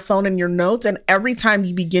it in your phone and your notes. And every time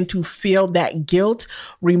you begin to feel that guilt,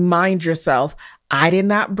 remind yourself, I did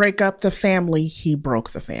not break up the family. He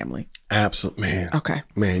broke the family. Absolutely, man. Okay.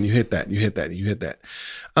 Man, you hit that.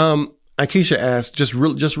 Akeisha asked, just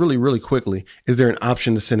really quickly, is there an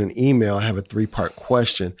option to send an email? I have a 3-part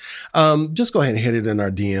question. Just go ahead and hit it in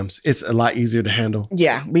our DMs. It's a lot easier to handle.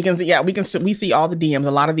 Yeah, we see all the DMs.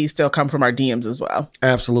 A lot of these still come from our DMs as well.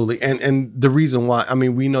 Absolutely. And the reason why, I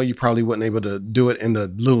mean, we know you probably wasn't able to do it in the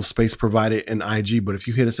little space provided in IG, but if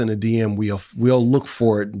you hit us in a DM, we'll look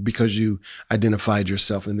for it because you identified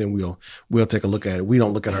yourself, and then we'll take a look at it. We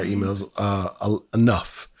don't look at our emails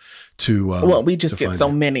enough to we just get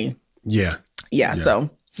so many. Yeah. So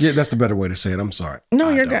yeah, that's the better way to say it. I'm sorry. No,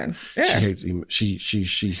 you're good. Yeah. She hates email. She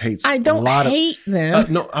hates. I don't hate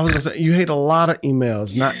them. No, I was gonna say you hate a lot of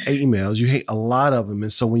emails, not emails. You hate a lot of them,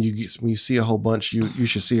 and so when you see a whole bunch, you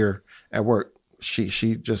should see her at work.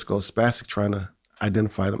 She just goes spastic trying to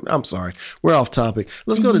identify them. I'm sorry. We're off topic.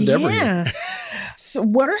 Let's go to Deborah here. So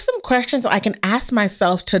what are some questions I can ask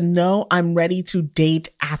myself to know I'm ready to date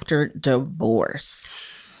after divorce?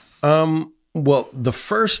 Well, the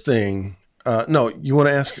first thing, no, you want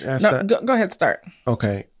to ask that? Go ahead, start.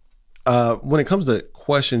 Okay. When it comes to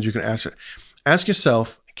questions, you can ask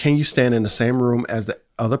yourself, can you stand in the same room as the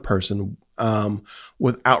other person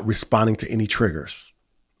without responding to any triggers?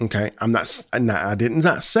 Okay. I did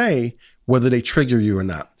not say whether they trigger you or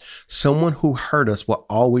not. Someone who hurt us will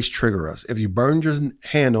always trigger us. If you burned your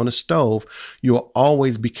hand on the stove, you'll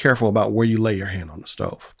always be careful about where you lay your hand on the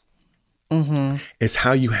stove. It's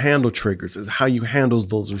how you handle triggers. It's how you handle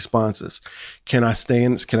those responses. Can I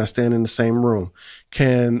stand in the same room?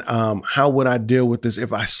 How would I deal with this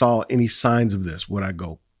if I saw any signs of this? Would I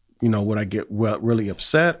go, would I get really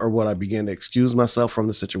upset, or would I begin to excuse myself from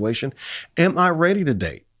the situation? Am I ready to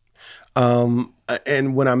date?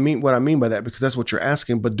 And what I mean by that, because that's what you're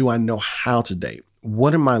asking, but do I know how to date?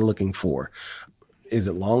 What am I looking for? Is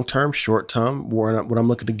it long-term, short-term? What I'm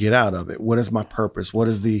looking to get out of it? What is my purpose? What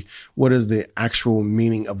is the actual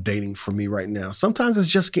meaning of dating for me right now? Sometimes it's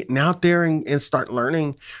just getting out there and start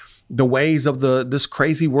learning the ways of this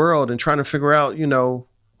crazy world and trying to figure out,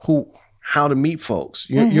 how to meet folks.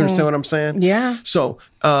 You understand what I'm saying? Yeah. So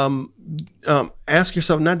ask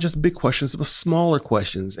yourself not just big questions, but smaller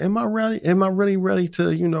questions. Am I really ready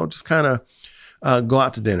to, just kind of go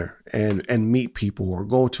out to dinner and meet people, or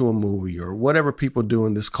go to a movie, or whatever people do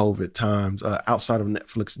in this COVID times outside of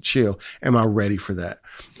Netflix and chill? Am I ready for that?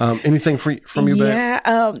 Anything from your bag?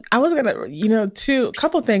 Yeah. I was going to, a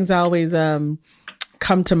couple of things always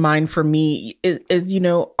come to mind for me is,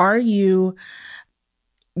 are you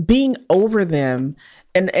being over them?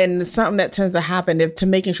 And something that tends to happen to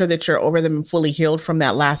making sure that you're over them and fully healed from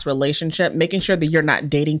that last relationship, making sure that you're not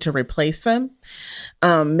dating to replace them,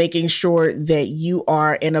 making sure that you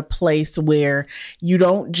are in a place where you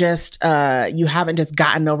don't just, you haven't just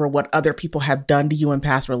gotten over what other people have done to you in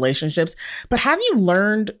past relationships, but have you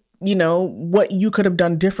learned what you could have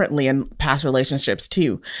done differently in past relationships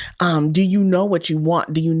too? Do you know what you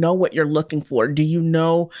want? Do you know what you're looking for? Do you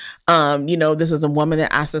know, this is a woman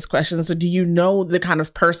that asked this question. So do you know the kind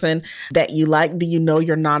of person that you like? Do you know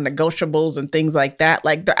your non-negotiables and things like that?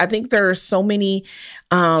 Like, I think there are so many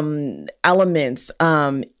elements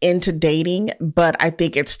into dating, but I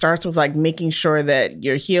think it starts with like making sure that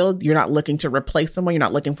you're healed. You're not looking to replace someone. You're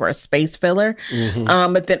not looking for a space filler.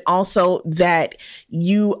 But then also that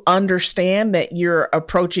you understand that you're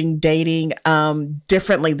approaching dating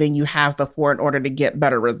differently than you have before in order to get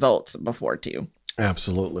better results before too.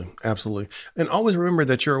 Absolutely. Absolutely. And always remember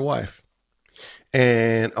that you're a wife,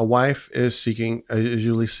 and a wife is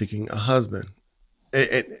usually seeking a husband.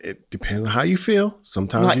 It depends on how you feel.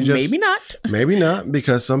 Sometimes you just maybe not,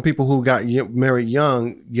 because some people who got married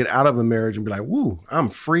young get out of a marriage and be like, "Woo, I'm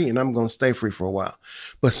free and I'm going to stay free for a while."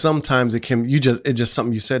 But sometimes it's just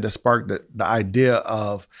something you said that sparked the idea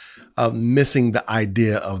of missing the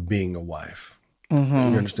idea of being a wife. You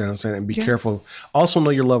understand what I'm saying? And be careful. Also know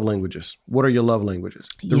your love languages. What are your love languages?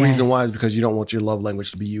 The reason why is because you don't want your love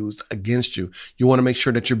language to be used against you. You want to make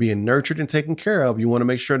sure that you're being nurtured and taken care of. You want to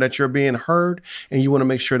make sure that you're being heard, and you want to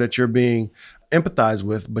make sure that you're being empathized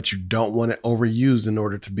with, but you don't want it overused in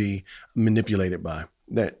order to be manipulated by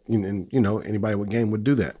that. And anybody with game would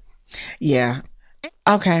do that. Yeah.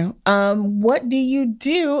 Okay. What do you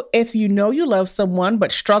do if you know you love someone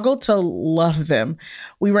but struggle to love them?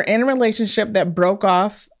 We were in a relationship that broke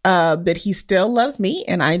off, but he still loves me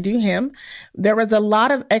and I do him. There was a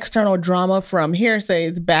lot of external drama from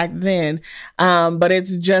hearsays back then, but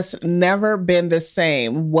it's just never been the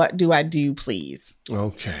same. What do I do, please?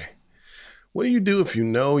 Okay. What do you do if you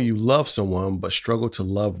know you love someone but struggle to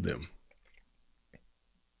love them?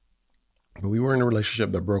 But we were in a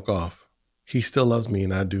relationship that broke off. He still loves me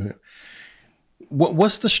and I do him.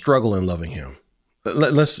 What's the struggle in loving him?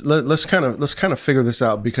 Let's kind of figure this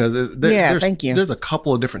out, because thank you. There's a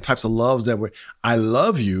couple of different types of loves I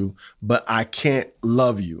love you, but I can't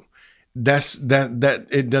love you. That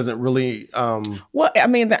it doesn't really. Well, I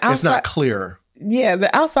mean, it's not clear. Yeah,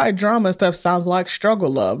 the outside drama stuff sounds like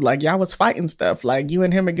struggle love. Like y'all was fighting stuff, like you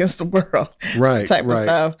and him against the world, right? Type of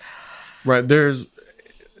stuff. Right.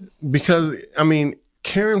 Because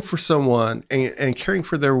caring for someone and caring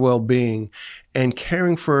for their well-being and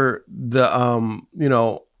caring for the,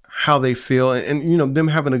 how they feel and them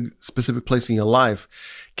having a specific place in your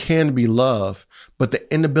life can be love, but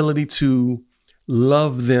the inability to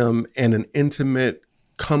love them in an intimate,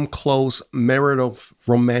 come close, marital,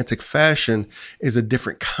 romantic fashion is a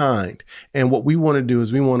different kind. And what we want to do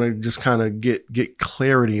is we want to just kind of get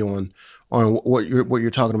clarity on what you're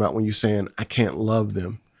talking about when you're saying, I can't love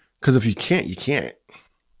them. Because if you can't, you can't.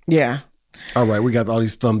 Yeah. All right. We got all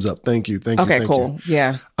these thumbs up. Thank you. Okay, cool.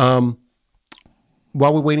 Yeah. While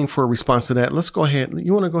we're waiting for a response to that, let's go ahead.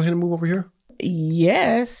 You want to go ahead and move over here?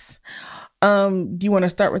 Yes. Do you want to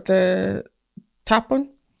start with the top one?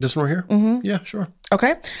 This one right here? Mm-hmm. Yeah, sure.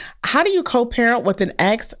 Okay. How do you co-parent with an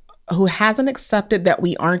ex who hasn't accepted that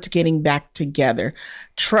we aren't getting back together?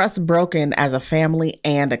 Trust broken as a family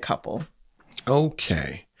and a couple.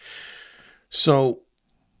 Okay. So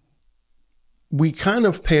we kind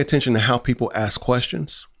of pay attention to how people ask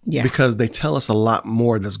questions because they tell us a lot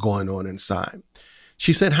more that's going on inside.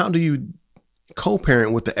 She said, how do you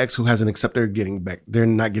co-parent with the ex who hasn't accepted they're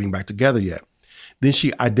not getting back together yet. Then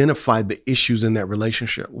she identified the issues in that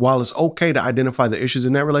relationship. While it's okay to identify the issues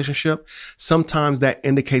in that relationship, sometimes that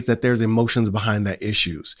indicates that there's emotions behind that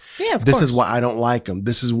issues. Yeah, of this course. is why I don't like him.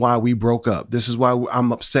 This is why we broke up. This is why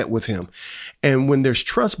I'm upset with him. And when there's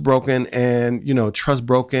trust broken as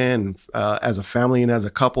a family and as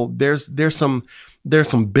a couple, there's some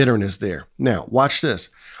bitterness there. Now, watch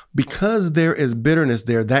this. Because there is bitterness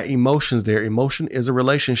there, that emotion's there. Emotion is a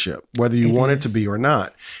relationship, whether you want it to be or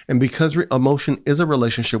not. And because emotion is a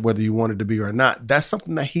relationship, whether you want it to be or not, that's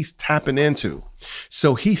something that he's tapping into.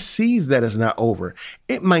 So he sees that it's not over.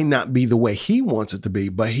 It might not be the way he wants it to be,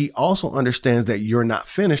 but he also understands that you're not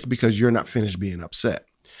finished because you're not finished being upset.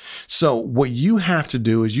 So what you have to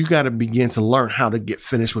do is you got to begin to learn how to get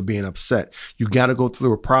finished with being upset. You got to go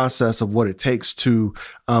through a process of what it takes to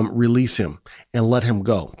release him and let him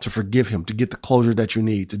go, to forgive him, to get the closure that you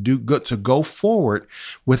need, to do good, to go forward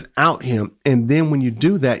without him. And then when you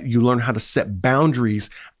do that, you learn how to set boundaries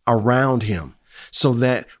around him so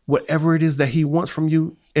that whatever it is that he wants from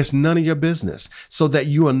you, it's none of your business, so that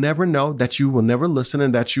you will never know, that you will never listen,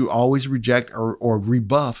 and that you always reject or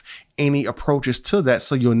rebuff any approaches to that.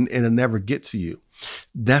 So it'll never get to you.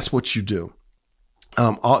 That's what you do.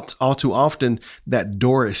 All too often that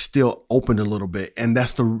door is still open a little bit. And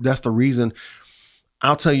that's the reason.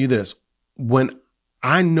 I'll tell you this, when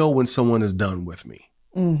I know when someone is done with me,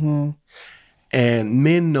 and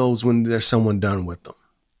men knows when there's someone done with them,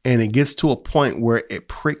 and it gets to a point where it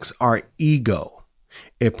pricks our ego.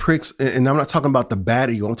 It pricks, and I'm not talking about the bad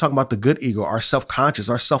ego. I'm talking about the good ego, our self-conscious,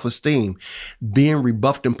 our self-esteem. Being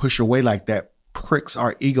rebuffed and pushed away like that pricks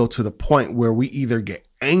our ego to the point where we either get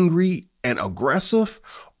angry and aggressive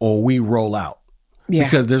or we roll out. Yeah.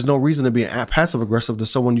 Because there's no reason to be passive aggressive to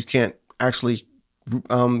someone you can't actually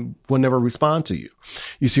will never respond to you.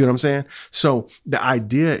 You see what I'm saying? So the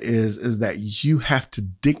idea is that you have to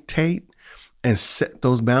dictate and set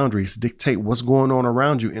those boundaries, dictate what's going on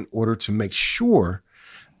around you in order to make sure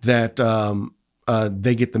that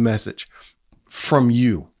they get the message from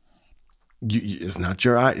you. It's not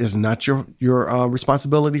your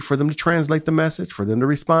responsibility for them to translate the message, for them to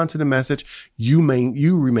respond to the message. You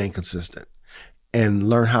remain consistent and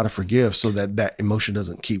learn how to forgive so that emotion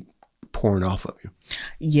doesn't keep pouring off of you.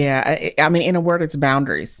 Yeah. I mean, in a word, it's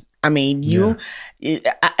boundaries. I mean,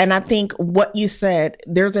 and I think what you said,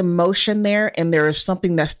 there's emotion there and there is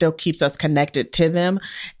something that still keeps us connected to them.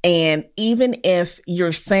 And even if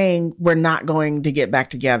you're saying we're not going to get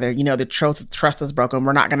back together, the trust is broken,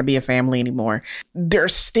 we're not going to be a family anymore.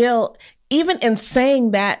 There's still, even in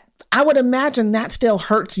saying that, I would imagine that still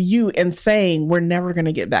hurts you in saying we're never going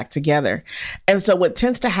to get back together. And so what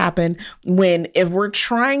tends to happen if we're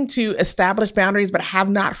trying to establish boundaries but have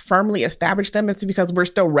not firmly established them, it's because we're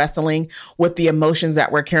still wrestling with the emotions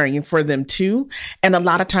that we're carrying for them too. And a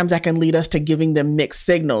lot of times that can lead us to giving them mixed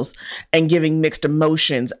signals and giving mixed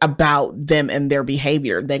emotions about them and their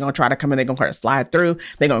behavior. They're going to try to come in, they're going to try to slide through,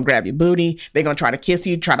 they're going to grab your booty, they're going to try to kiss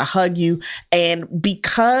you, try to hug you. And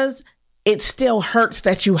because it still hurts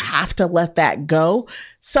that you have to let that go,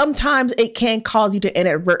 sometimes it can cause you to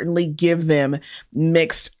inadvertently give them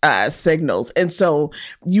mixed signals. And so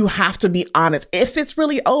you have to be honest. If it's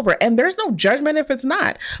really over, and there's no judgment if it's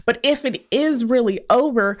not, but if it is really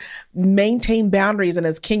over, maintain boundaries. And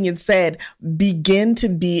as Kenyon said, begin to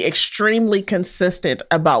be extremely consistent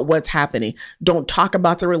about what's happening. Don't talk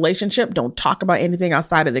about the relationship. Don't talk about anything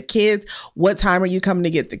outside of the kids. What time are you coming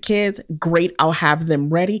to get the kids? Great, I'll have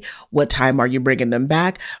them ready. What time are you bringing them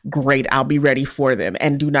back? Great, I'll be ready for them.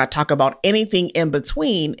 And do not talk about anything in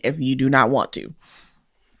between if you do not want to.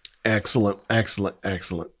 Excellent, excellent,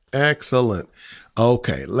 excellent, excellent.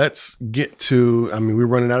 Okay, let's get to, we're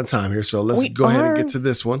running out of time here, so let's go ahead and get to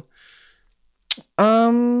this one.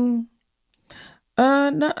 No,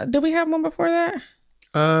 did we have one before that?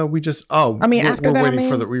 We're waiting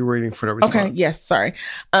for the response. Okay, yes, sorry.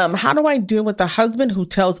 How do I deal with the husband who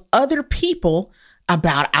tells other people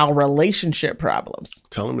about our relationship problems?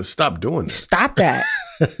 Tell him to stop doing that. Stop that.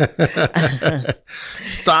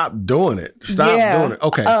 Stop doing it. Stop doing it.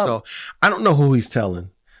 Okay, so I don't know who he's telling.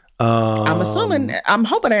 I'm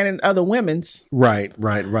hoping it ain't other women's. Right.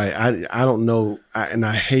 I don't know, and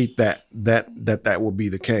I hate that will be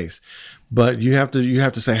the case. But you have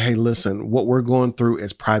to say, hey, listen, what we're going through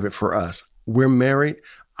is private for us. We're married.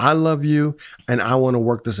 I love you and I want to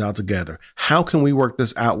work this out together. How can we work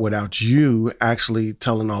this out without you actually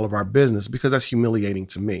telling all of our business? Because that's humiliating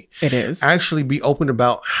to me. It is. Actually be open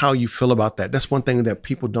about how you feel about that. That's one thing that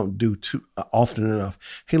people don't do too often enough.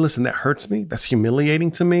 Hey, listen, that hurts me. That's humiliating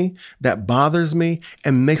to me. That bothers me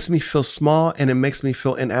and makes me feel small, and it makes me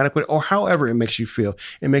feel inadequate, or however it makes you feel.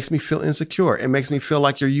 It makes me feel insecure. It makes me feel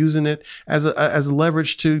like you're using it as a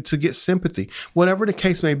leverage to get sympathy. Whatever the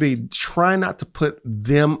case may be, try not to put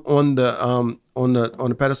them on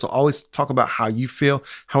the pedestal. Always talk about how you feel,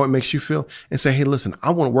 how it makes you feel, and say, hey, listen,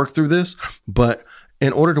 I want to work through this, but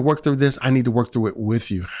in order to work through this, I need to work through it with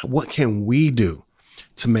you. What can we do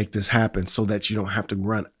to make this happen so that you don't have to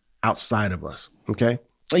run outside of us? Okay.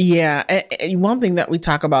 Yeah. And one thing that we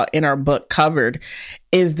talk about in our book, Covered,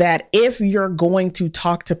 is that if you're going to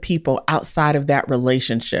talk to people outside of that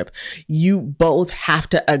relationship, you both have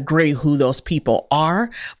to agree who those people are,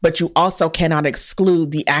 but you also cannot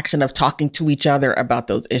exclude the action of talking to each other about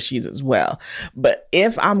those issues as well. But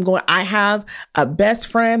if I have a best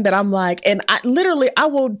friend that I'm like, and I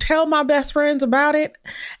will tell my best friends about it,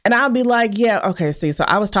 and I'll be like, yeah, okay, see, so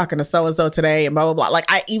I was talking to so-and-so today and blah, blah, blah. Like,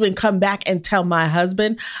 I even come back and tell my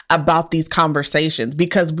husband about these conversations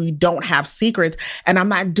because we don't have secrets. And I'm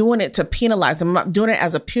not doing it to penalize them. I'm not doing it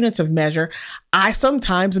as a punitive measure. I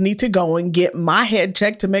sometimes need to go and get my head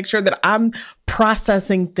checked to make sure that I'm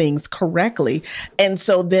processing things correctly. And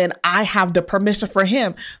so then I have the permission for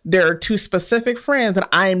him. There are two specific friends that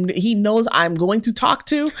he knows I'm going to talk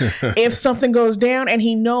to if something goes down. And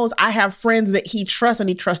he knows I have friends that he trusts, and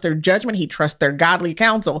he trusts their judgment. He trusts their godly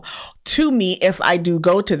counsel to me if I do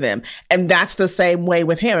go to them. And that's the same way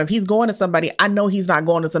with him. If he's going to somebody, I know he's not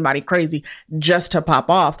going to somebody crazy just to pop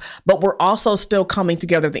off, but we're also still coming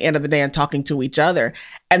together at the end of the day and talking to each other.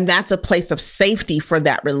 And that's a place of safety for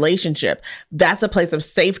that relationship. That's a place of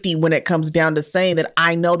safety when it comes down to saying that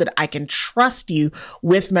I know that I can trust you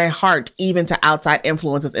with my heart, even to outside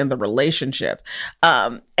influences in the relationship.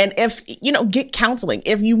 And if, get counseling.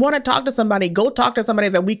 If you want to talk to somebody, go talk to somebody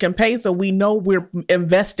that we can pay so we know we're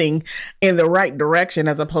investing in the right direction,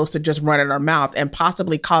 as opposed to just running our mouth and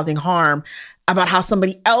possibly causing harm about how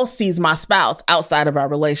somebody else sees my spouse outside of our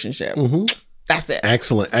relationship. Mm-hmm. That's it.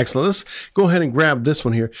 Excellent. Let's go ahead and grab this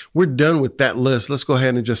one here. We're done with that list. Let's go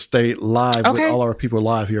ahead and just stay live with all our people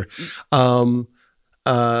live here.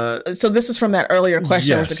 So this is from that earlier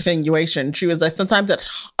question with the continuation. She was like, sometimes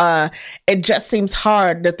it just seems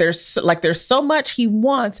hard that there's so much he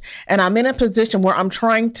wants, and I'm in a position where I'm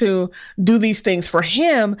trying to do these things for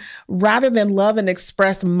him rather than love and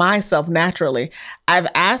express myself naturally. I've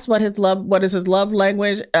asked what is his love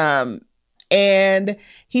language, and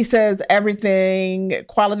he says everything: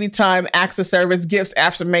 quality time, acts of service, gifts,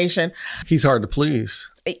 affirmation. He's hard to please.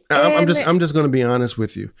 I'm just going to be honest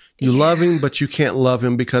with you. You love him, but you can't love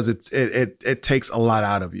him because it takes a lot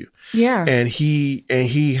out of you. Yeah. And he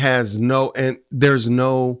has there's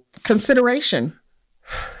no consideration.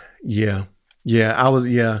 Yeah.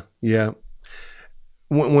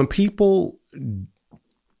 When people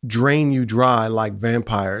drain you dry like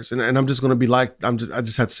vampires, and I'm just going to be like, I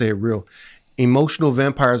just have to say it real. Emotional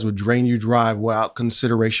vampires would drain you dry without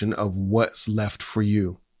consideration of what's left for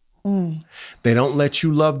you. Mm. They don't let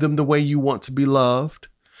you love them the way you want to be loved,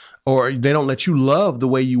 or they don't let you love the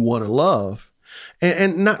way you want to love.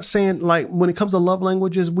 And not saying, like, when it comes to love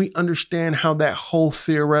languages, we understand how that whole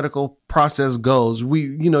theoretical process goes.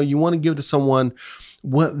 You want to give to someone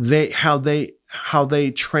how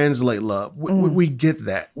they translate love. We get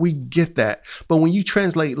that. We get that. But when you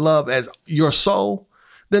translate love as your soul,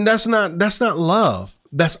 then that's not love.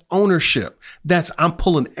 That's ownership. That's I'm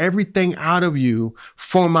pulling everything out of you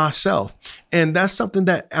for myself. And that's something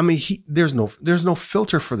that, there's no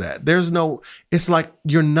filter for that. It's like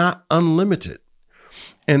you're not unlimited,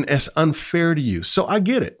 and it's unfair to you. So I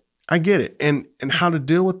get it. And how to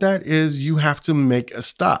deal with that is you have to make a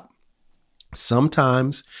stop.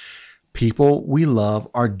 Sometimes people we love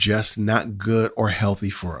are just not good or healthy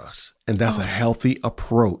for us. And that's a healthy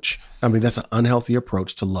approach. That's an unhealthy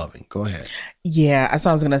approach to loving. Go ahead. Yeah, that's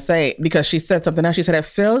what I was going to say, because she said something else. She said, it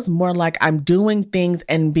feels more like I'm doing things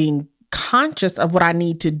and being conscious of what I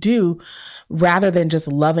need to do rather than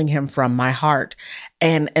just loving him from my heart.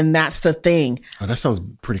 And that's the thing. Oh, that sounds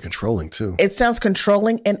pretty controlling too. It sounds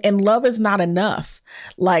controlling, and love is not enough.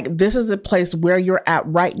 Like, this is a place where you're at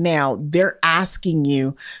right now. They're asking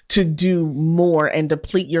you to do more and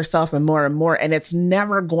deplete yourself and more, and it's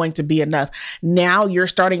never going to be enough. Now you're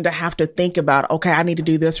starting to have to think about, okay, I need to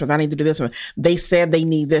do this for them. I need to do this for them. They said they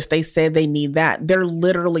need this. They said they need that. They're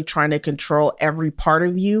literally trying to control every part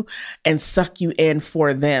of you and suck you in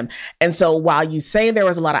for them. And so while you say there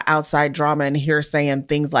was a lot of outside drama and hearsay and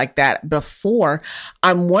things like that before.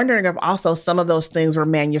 I'm wondering if also some of those things were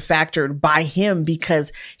manufactured by him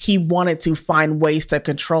because he wanted to find ways to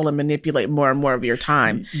control and manipulate more and more of your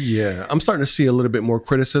time. Yeah. I'm starting to see a little bit more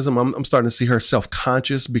criticism. I'm starting to see her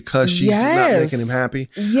self-conscious because she's not making him happy.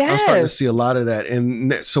 Yes. I'm starting to see a lot of that.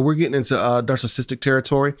 And so we're getting into narcissistic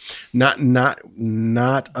territory, not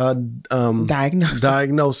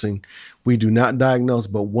diagnosing. We do not diagnose,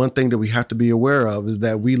 but one thing that we have to be aware of is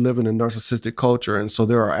that we live in a narcissistic culture. And so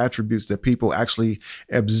there are attributes that people actually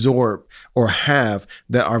absorb or have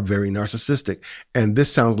that are very narcissistic. And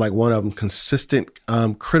this sounds like one of them: consistent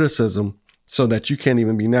criticism so that you can't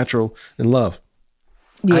even be natural in love.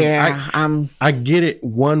 Yeah. I get it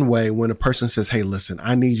one way when a person says, hey, listen,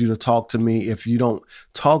 I need you to talk to me. If you don't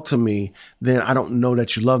talk to me, then I don't know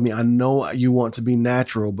that you love me. I know you want to be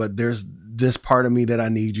natural, but there's this part of me that I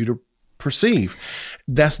need you to perceive.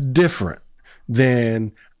 That's different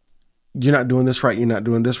than you're not doing this right. You're not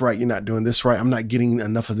doing this right. You're not doing this right. I'm not getting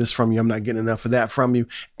enough of this from you. I'm not getting enough of that from you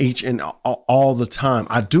each and all the time.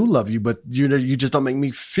 I do love you, but you just don't make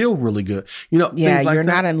me feel really good. Yeah, things like you're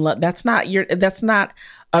that. not in love. That's not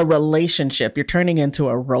a relationship. You're turning into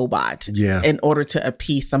a robot in order to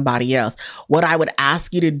appease somebody else. What I would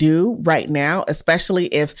ask you to do right now, especially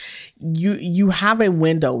if you have a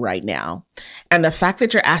window right now, and the fact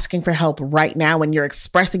that you're asking for help right now and you're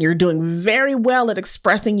doing very well at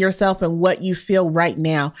expressing yourself and what you feel right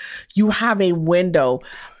now, you have a window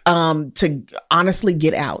to honestly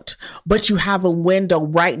get out. But you have a window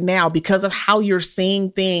right now because of how you're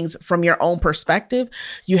seeing things from your own perspective.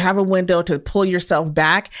 You have a window to pull yourself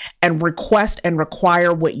back and request and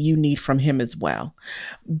require what you need from him as well.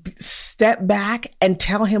 Step back and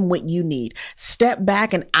tell him what you need. Step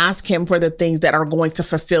back and ask him for the things that are going to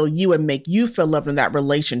fulfill you and make you feel loved in that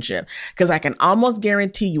relationship. Because I can almost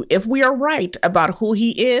guarantee you, if we are right about who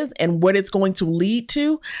he is and what it's going to lead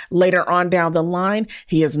to later on down the line,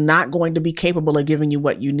 he is not going to be capable of giving you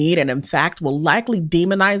what you need. And in fact, will likely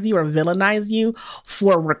demonize you or villainize you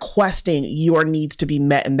for requesting your needs to be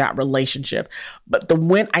met in that relationship. But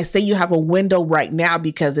when I say you have a window right now,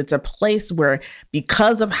 because it's a place where,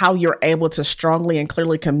 because of how you're able to strongly and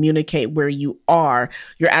clearly communicate where you are,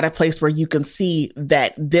 you're at a place where you can see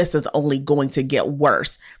that this is only going to get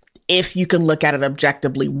worse if you can look at it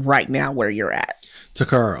objectively right now where you're at.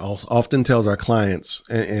 Takara often tells our clients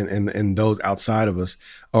and those outside of us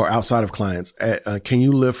or outside of clients, can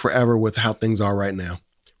you live forever with how things are right now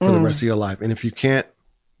for the rest of your life? And if you can't,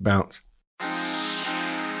 bounce.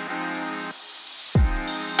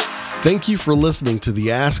 Thank you for listening to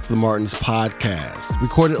the Ask the Martins podcast,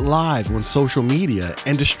 recorded live on social media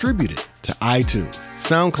and distributed to iTunes,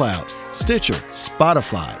 SoundCloud, Stitcher,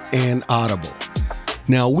 Spotify, and Audible.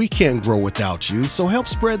 Now, we can't grow without you, so help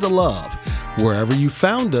spread the love. Wherever you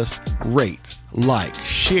found us, rate, like,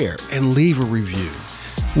 share, and leave a review.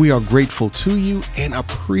 We are grateful to you and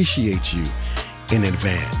appreciate you in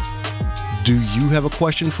advance. Do you have a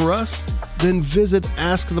question for us? Then visit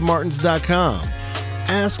askthemartins.com.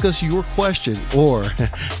 Ask us your question or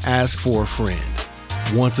ask for a friend.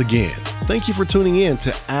 Once again, thank you for tuning in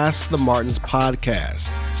to Ask the Martins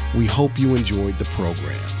podcast. We hope you enjoyed the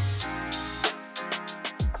program.